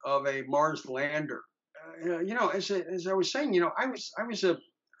cockpit of a Mars lander. As I was saying, I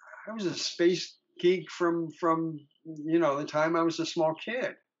was a space geek from the time I was a small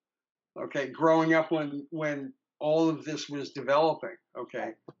kid. Okay, growing up when all of this was developing.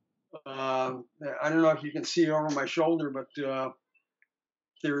 Okay, I don't know if you can see over my shoulder, but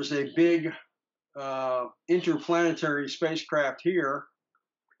there's a big interplanetary spacecraft here,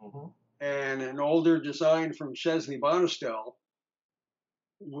 and an older design from Chesley Bonestell,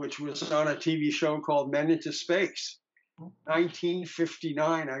 which was on a TV show called Men into Space.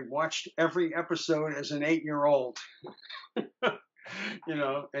 1959. I watched every episode as an 8-year-old.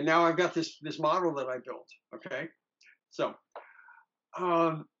 And now I've got this model that I built. Okay, so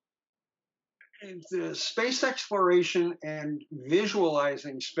the space exploration and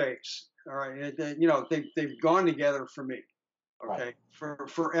visualizing space. All right, they've gone together for me. Okay, right. For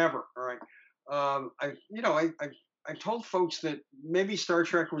forever. All right, I told folks that maybe Star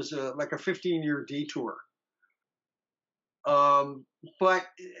Trek was like a 15-year detour. But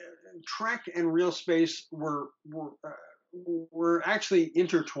Trek and real space were actually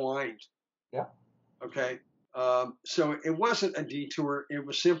intertwined. Yeah. Okay. So it wasn't a detour. It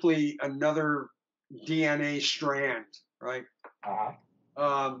was simply another DNA strand, right?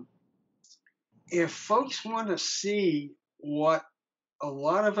 If folks want to see what a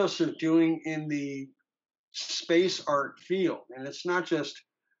lot of us are doing in the space art field, and it's not just,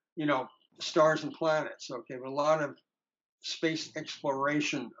 stars and planets, okay, but a lot of space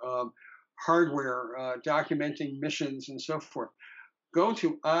exploration, hardware, documenting missions and so forth, go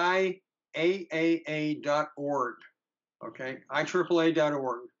to IAAA.org, okay,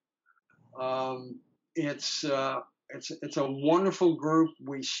 IAAA.org. It's a wonderful group.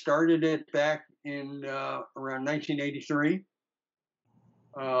 We started it back in around 1983.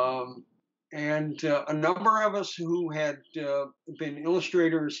 And a number of us who had been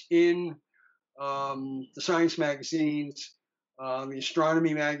illustrators in the science magazines, the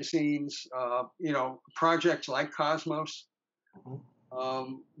astronomy magazines, projects like Cosmos.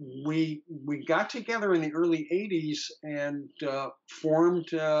 We got together in the early 80s and formed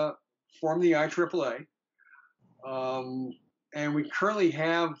the IAAA. And we currently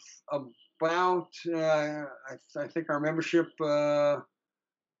have about, I think our membership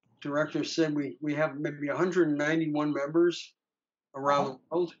director said we have maybe 191 members around the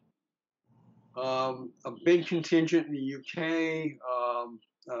world. A big contingent in the UK,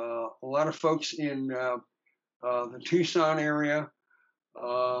 a lot of folks in the Tucson area.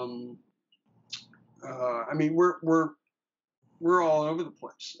 I mean, we're all over the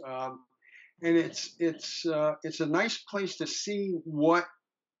place, and it's a nice place to see what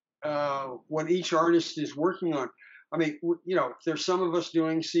each artist is working on. I mean, there's some of us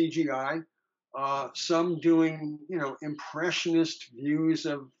doing CGI, some doing impressionist views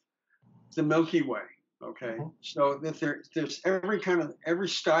of the Milky Way. Okay, so that there's every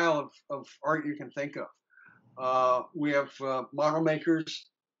style of art you can think of. We have model makers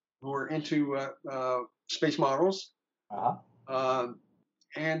who are into space models,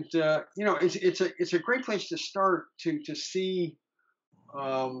 and it's a great place to start to see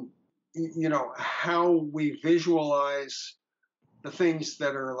how we visualize the things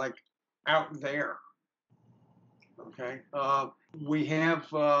that are like out there. Okay, we have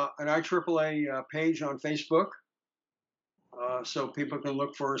an IAAA page on Facebook, so people can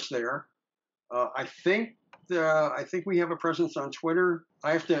look for us there. I think we have a presence on Twitter.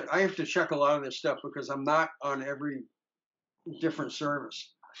 I have to check a lot of this stuff because I'm not on every different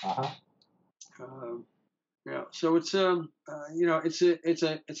service. Yeah, so it's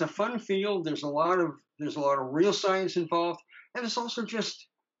it's a fun field. There's a lot of real science involved, and it's also just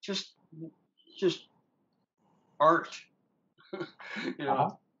art.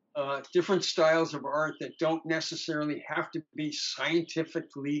 Different styles of art that don't necessarily have to be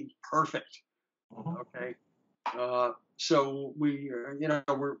scientifically perfect. Okay, so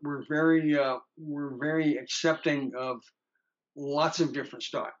we're very accepting of lots of different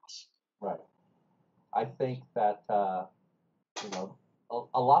styles. Right. I think that a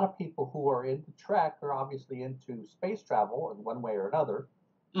lot of people who are into Trek are obviously into space travel in one way or another,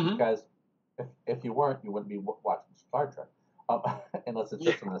 because if you weren't, you wouldn't be watching Star Trek, unless it's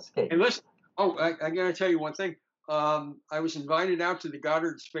just an escape. I got to tell you one thing. I was invited out to the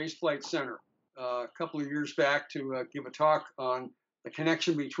Goddard Space Flight Center a couple of years back to give a talk on the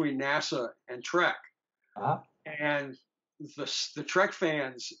connection between NASA and Trek. And the Trek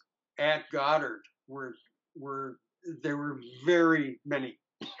fans at Goddard were very many.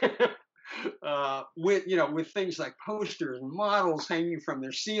 With things like posters and models hanging from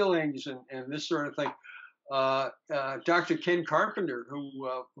their ceilings and this sort of thing. Dr. Ken Carpenter, who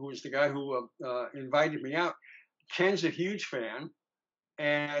was the guy who invited me out, Ken's a huge fan.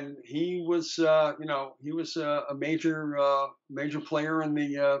 and he was, he was a major player in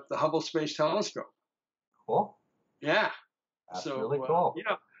the Hubble Space Telescope. Cool. Yeah. That's So really cool.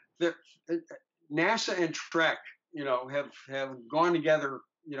 the NASA and Trek, have gone together,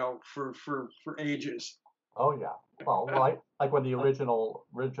 for ages. Oh yeah. Well, like when the original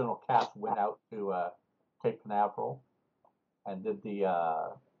cast went out to Cape Canaveral and did the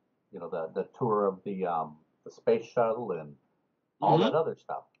tour of the space shuttle and all that other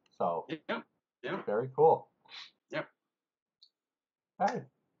stuff. So Yeah. Yeah. very cool. Yep. Okay.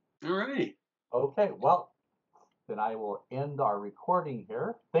 All right. Okay. Well, then I will end our recording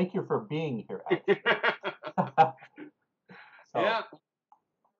here. Thank you for being here, actually.